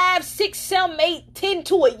 5, 6, 7, 8, 10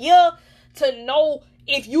 to a year to know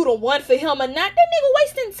if you the one for him or not. That nigga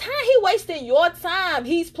wasting time. He wasting your time.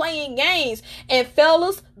 He's playing games. And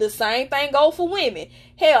fellas, the same thing go for women.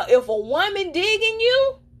 Hell, if a woman digging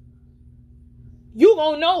you, you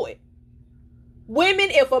gonna know it. Women,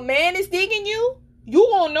 if a man is digging you, you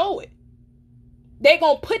gonna know it. They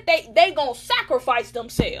gonna sacrifice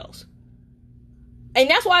themselves. And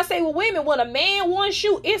that's why I say with women, when a man wants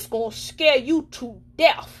you, it's gonna scare you to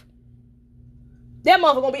death. That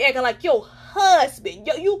motherfucker gonna be acting like your husband.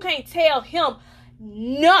 You can't tell him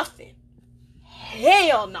nothing.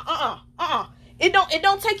 Hell no. It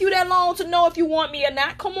don't take you that long to know if you want me or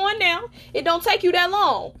not. Come on now. It don't take you that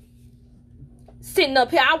long. Sitting up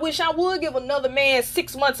here, I wish I would give another man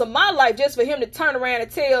 6 months of my life just for him to turn around and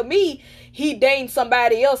tell me he dating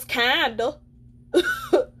somebody else, kinda.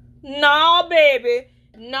 Nah, baby.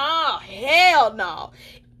 Nah, hell no.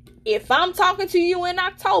 If I'm talking to you in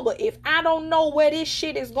October, if I don't know where this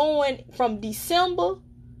shit is going from December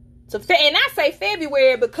to and I say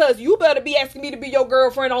February because you better be asking me to be your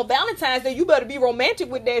girlfriend on Valentine's Day. You better be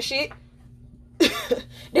romantic with that shit.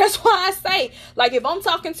 That's why I say, like, if I'm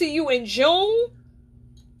talking to you in June,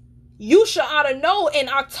 you should ought to know in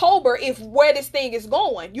October if where this thing is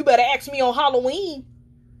going. You better ask me on Halloween.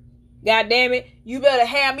 God damn it. You better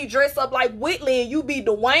have me dress up like Whitley and you be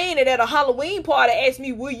Dwayne, and at a Halloween party ask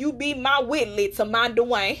me, will you be my Whitley to my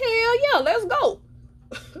Dwayne? Hell yeah, let's go.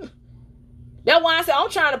 That's why I said I'm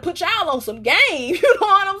trying to put y'all on some game. You know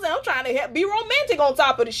what I'm saying? I'm trying to be romantic on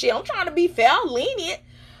top of the shit. I'm trying to be fair, lenient.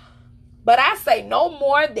 But I say no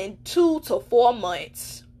more than 2 to 4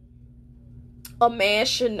 months. A man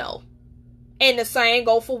should know. And the same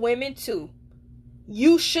go for women too.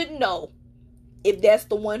 You should know if that's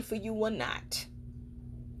the one for you or not.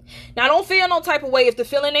 Now, don't feel no type of way if the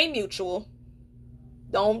feeling ain't mutual.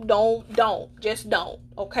 Just don't,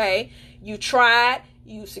 okay? You tried,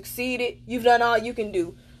 you succeeded, you've done all you can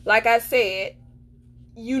do. Like I said,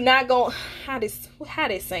 you not gonna, how this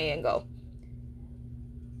saying go?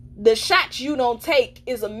 The shot you don't take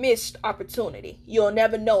is a missed opportunity. You'll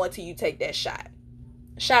never know until you take that shot.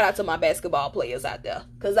 Shout out to my basketball players out there,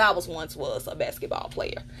 because I once was a basketball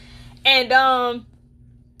player. And I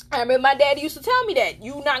remember my daddy used to tell me that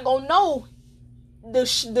you not gonna know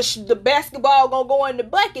the basketball gonna go in the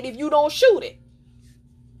bucket if you don't shoot it.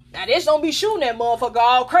 Now, this don't be shooting that motherfucker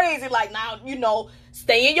all crazy. Like, now,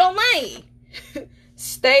 stay in your lane.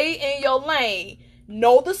 Stay in your lane.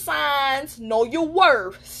 Know the signs. Know your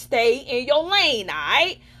worth. Stay in your lane, all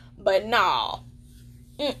right? But no.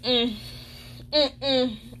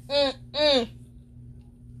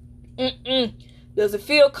 Does it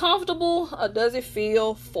feel comfortable or does it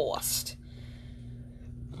feel forced?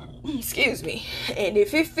 Excuse me. And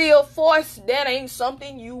if it feel forced, that ain't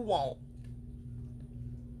something you want.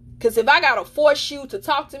 Because if I gotta force you to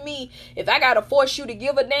talk to me, if I gotta force you to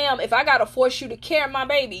give a damn, if I gotta force you to carry my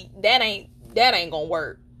baby, that ain't gonna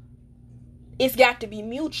work. It's got to be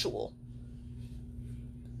mutual.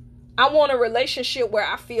 I want a relationship where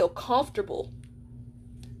I feel comfortable.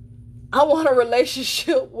 I want a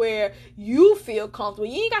relationship where you feel comfortable.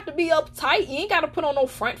 You ain't got to be uptight. You ain't got to put on no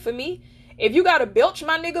front for me. If you got to belch,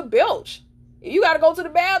 my nigga, belch. If you got to go to the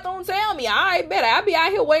bathroom, tell me. All right, better. I'll be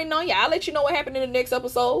out here waiting on you. I'll let you know what happened in the next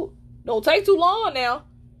episode. Don't take too long now.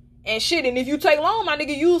 And shit, and if you take long, my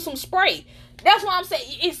nigga, use some spray. That's why I'm saying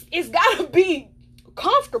it's got to be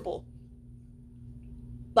comfortable.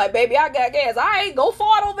 Like, baby, I got gas. All right, go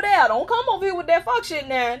fart over there. Don't come over here with that fuck shit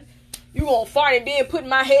now. You gonna fart and then put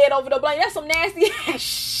my head over the blanket. That's some nasty ass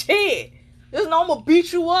shit. Just know I'm gonna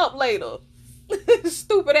beat you up later.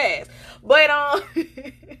 Stupid ass. But,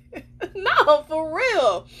 no, for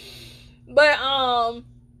real. But,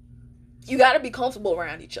 you gotta be comfortable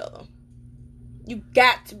around each other. You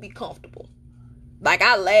got to be comfortable. Like,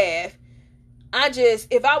 I laugh.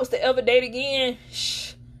 If I was to ever date again,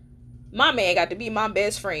 my man got to be my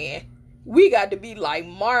best friend. We got to be like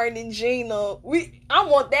Martin and Gina. I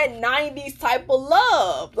want that 90s type of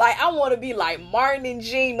love. Like, I want to be like Martin and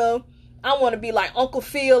Gina. I want to be like Uncle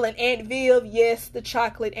Phil and Aunt Viv. Yes, the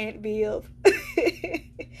chocolate Aunt Viv.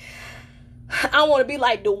 I want to be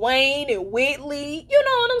like Dwayne and Whitley. You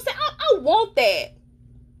know what I'm saying? I want that.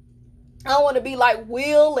 I want to be like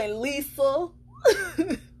Will and Lisa.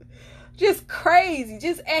 Just crazy.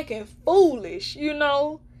 Just acting foolish, you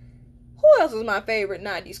know? Who else is my favorite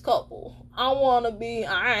 90s couple? I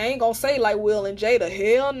ain't gonna say like Will and Jada.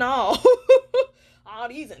 Hell no. All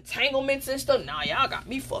these entanglements and stuff. Nah, y'all got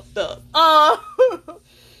me fucked up.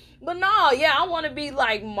 But no, yeah, I want to be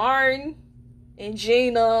like Martin and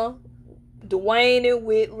Gina, Dwayne and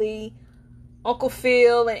Whitley, Uncle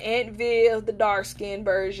Phil and Aunt Viv, the dark-skinned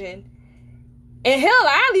version. And hell,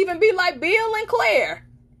 I'll even be like Bill and Claire.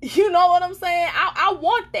 You know what I'm saying? I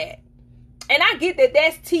want that. And I get that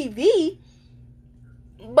that's TV,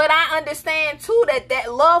 but I understand too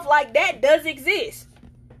that love like that does exist.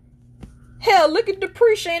 Hell, look at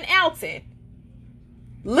Depresha and Alton.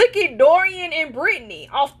 Look at Dorian and Brittany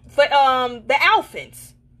off for the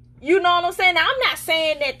Alphans. You know what I'm saying? Now, I'm not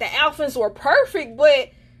saying that the Alphans were perfect, but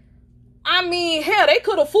I mean, hell, they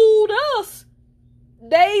could have fooled us.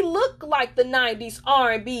 They look like the 90s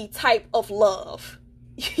R&B type of love.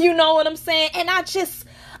 You know what I'm saying? And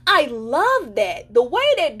I love that. The way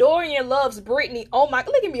that Dorian loves Brittany. Oh my,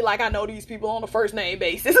 look at me like I know these people on a first name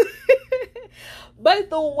basis.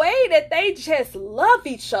 But the way that they just love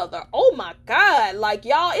each other. Oh my God. Like,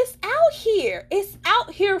 y'all, it's out here. It's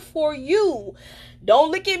out here for you.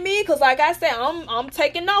 Don't look at me, because like I said, I'm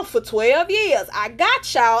taking off for 12 years. I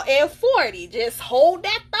got y'all at 40. Just hold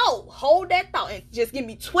that thought. Hold that thought. And just give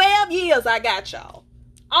me 12 years, I got y'all.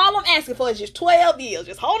 All I'm asking for is just 12 years.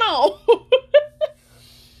 Just hold on.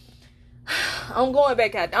 I'm going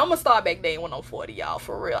back out. I'm going to start back dating when I'm 40, y'all.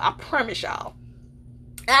 For real. I promise y'all.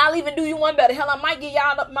 I'll even do you one better. Hell, I might get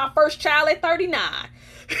y'all my first child at 39.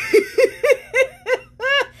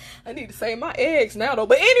 I need to save my eggs now, though.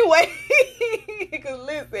 But anyway, because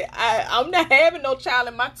listen, I'm not having no child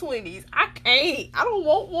in my 20s. I can't. I don't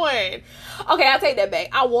want one. Okay, I'll take that back.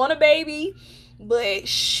 I want a baby, but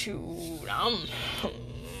shoot,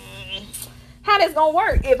 how that's gonna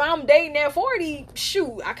work? If I'm dating at 40,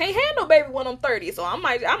 shoot, I can't have no baby when I'm 30. So I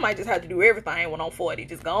might just have to do everything when I'm 40.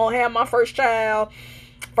 Just go and have my first child,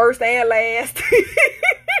 first and last.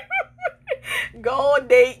 Go on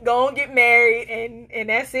date, go and get married, and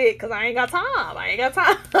that's it. Cause I ain't got time.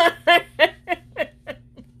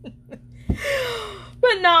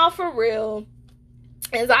 no, for real,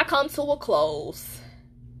 as I come to a close,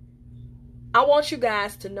 I want you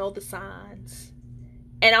guys to know the signs.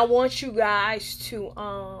 And I want you guys to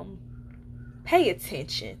pay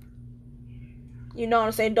attention. You know what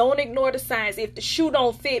I'm saying? Don't ignore the signs. If the shoe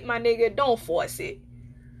don't fit, my nigga, don't force it.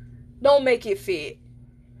 Don't make it fit.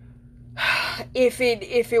 If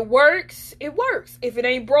it works, it works. If it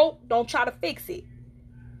ain't broke, don't try to fix it.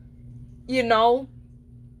 You know?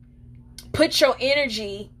 Put your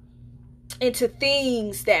energy into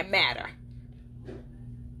things that matter.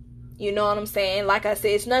 You know what I'm saying? Like I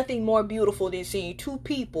said, it's nothing more beautiful than seeing two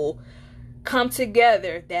people come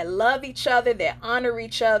together that love each other, that honor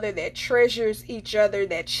each other, that treasures each other,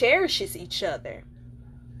 that cherishes each other.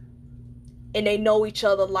 And they know each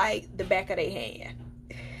other like the back of their hand.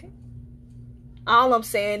 All I'm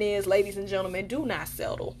saying is, ladies and gentlemen, do not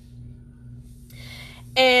settle.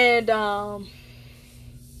 And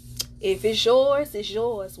if it's yours, it's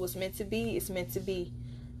yours. What's meant to be, it's meant to be.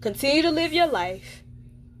 Continue to live your life.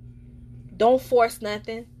 Don't force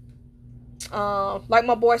nothing. Like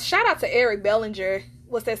my boy, shout out to Eric Bellinger.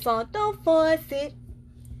 What's that song? Don't force it.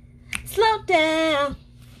 Slow down.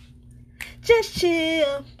 Just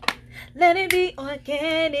chill. Let it be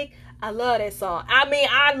organic. I love that song. I mean,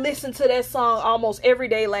 I listened to that song almost every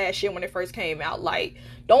day last year when it first came out. Like,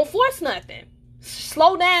 don't force nothing.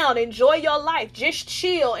 Slow down. Enjoy your life. Just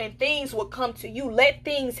chill and things will come to you. Let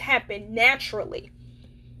things happen naturally.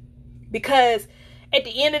 Because at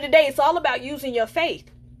the end of the day, it's all about using your faith.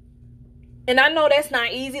 And I know that's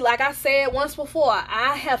not easy. Like I said once before,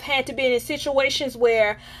 I have had to be in situations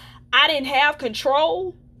where I didn't have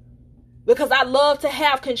control because I love to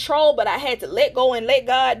have control, but I had to let go and let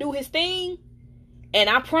God do his thing. And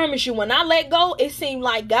I promise you, when I let go, it seemed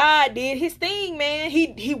like God did his thing, man.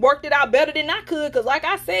 He worked it out better than I could. Because like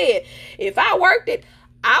I said, if I worked it,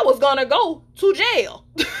 I was going to go to jail.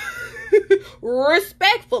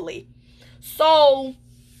 Respectfully. So,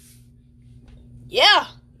 yeah,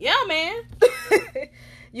 man.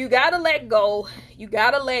 You gotta let go. You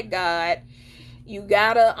gotta let God. You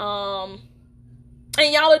gotta,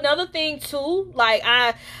 and y'all, another thing too, like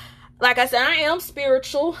I said, I am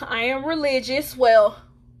spiritual. I am religious. Well,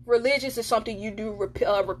 religious is something you do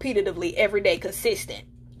repeatedly every day, consistent,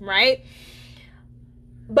 right?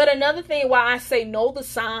 But another thing why I say know the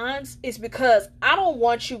signs is because I don't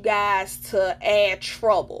want you guys to add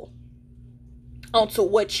trouble onto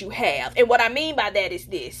what you have. And what I mean by that is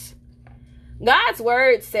this. God's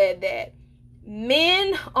word said that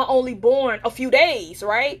men are only born a few days,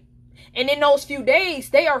 right? And in those few days,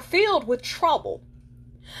 they are filled with trouble.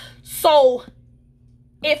 So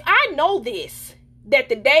if I know this, that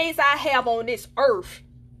the days I have on this earth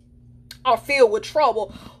are filled with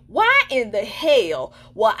trouble, why in the hell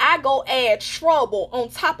will I go add trouble on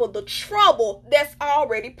top of the trouble that's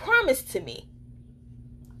already promised to me?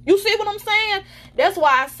 You see what I'm saying? That's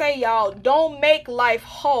why I say, y'all, don't make life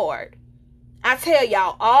hard. I tell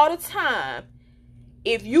y'all all the time,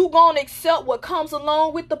 if you gonna accept what comes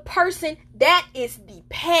along with the person, that is the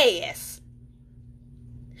past.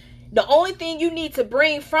 The only thing you need to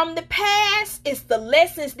bring from the past is the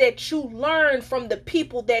lessons that you learned from the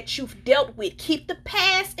people that you've dealt with. Keep the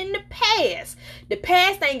past in the past. The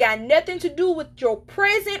past ain't got nothing to do with your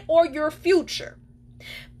present or your future.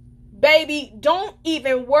 Baby, don't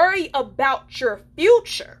even worry about your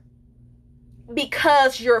future.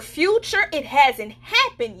 Because your future, it hasn't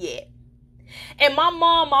happened yet. And my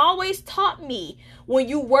mom always taught me, when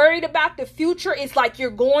you worried about the future, it's like you're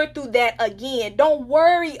going through that again. Don't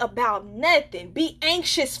worry about nothing. Be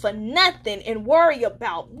anxious for nothing and worry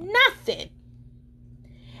about nothing.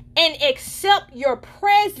 And accept your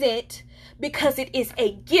present because it is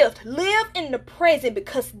a gift. Live in the present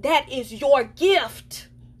because that is your gift.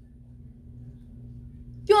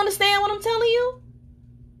 You understand what I'm telling you?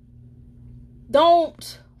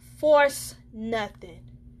 Don't force nothing.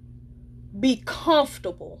 Be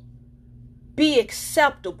comfortable. Be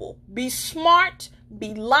acceptable. Be smart.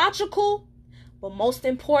 Be logical. But most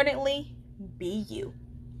importantly, be you.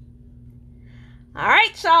 All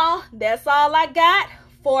right, y'all. That's all I got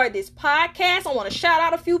for this podcast. I want to shout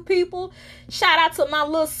out a few people. Shout out to my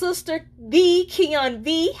little sister, Keon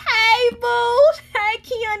V. Hey, boo. Hey,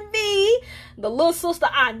 Keon V. The little sister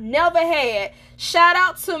I never had. Shout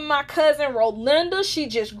out to my cousin, Rolinda. She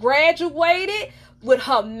just graduated with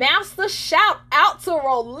her master. Shout out to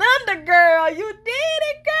Rolinda, girl. You did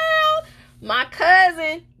it, girl. My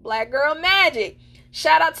cousin, Black Girl Magic.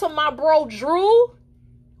 Shout out to my bro, Drew.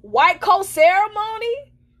 White Coat Ceremony.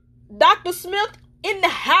 Dr. Smith in the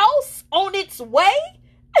house, on its way.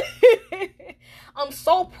 I'm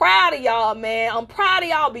so proud of y'all, man. I'm proud of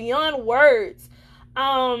y'all beyond words.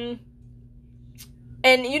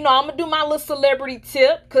 And, you know, I'm going to do my little celebrity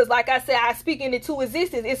tip. Because, like I said, I speak it into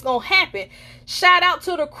existence. It's going to happen. Shout out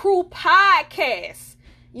to the Crew Podcast.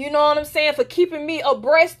 You know what I'm saying? For keeping me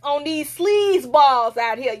abreast on these sleaze balls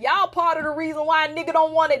out here. Y'all part of the reason why a nigga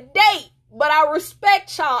don't want to date. But I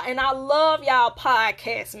respect y'all. And I love y'all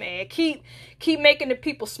podcast, man. Keep making the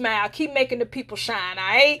people smile. Keep making the people shine, all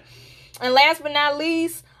right? And last but not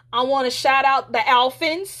least, I want to shout out the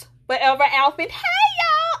Alphins. Forever Alphin. Hey,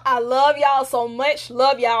 y'all. I love y'all so much.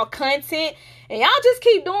 Love y'all content. And y'all just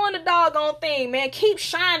keep doing the doggone thing, man. Keep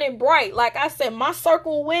shining bright. Like I said, my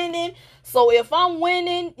circle winning. So if I'm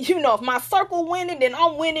winning, you know, if my circle winning, then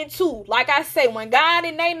I'm winning too. Like I say, when God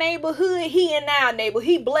in their neighborhood, he in our neighborhood.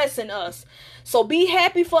 He blessing us. So be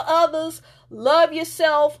happy for others. Love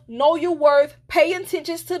yourself. Know your worth. Pay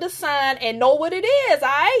attention to the sign and know what it is, all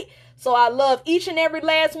right? So I love each and every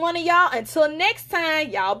last one of y'all. Until next time,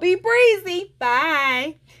 y'all be breezy.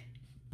 Bye.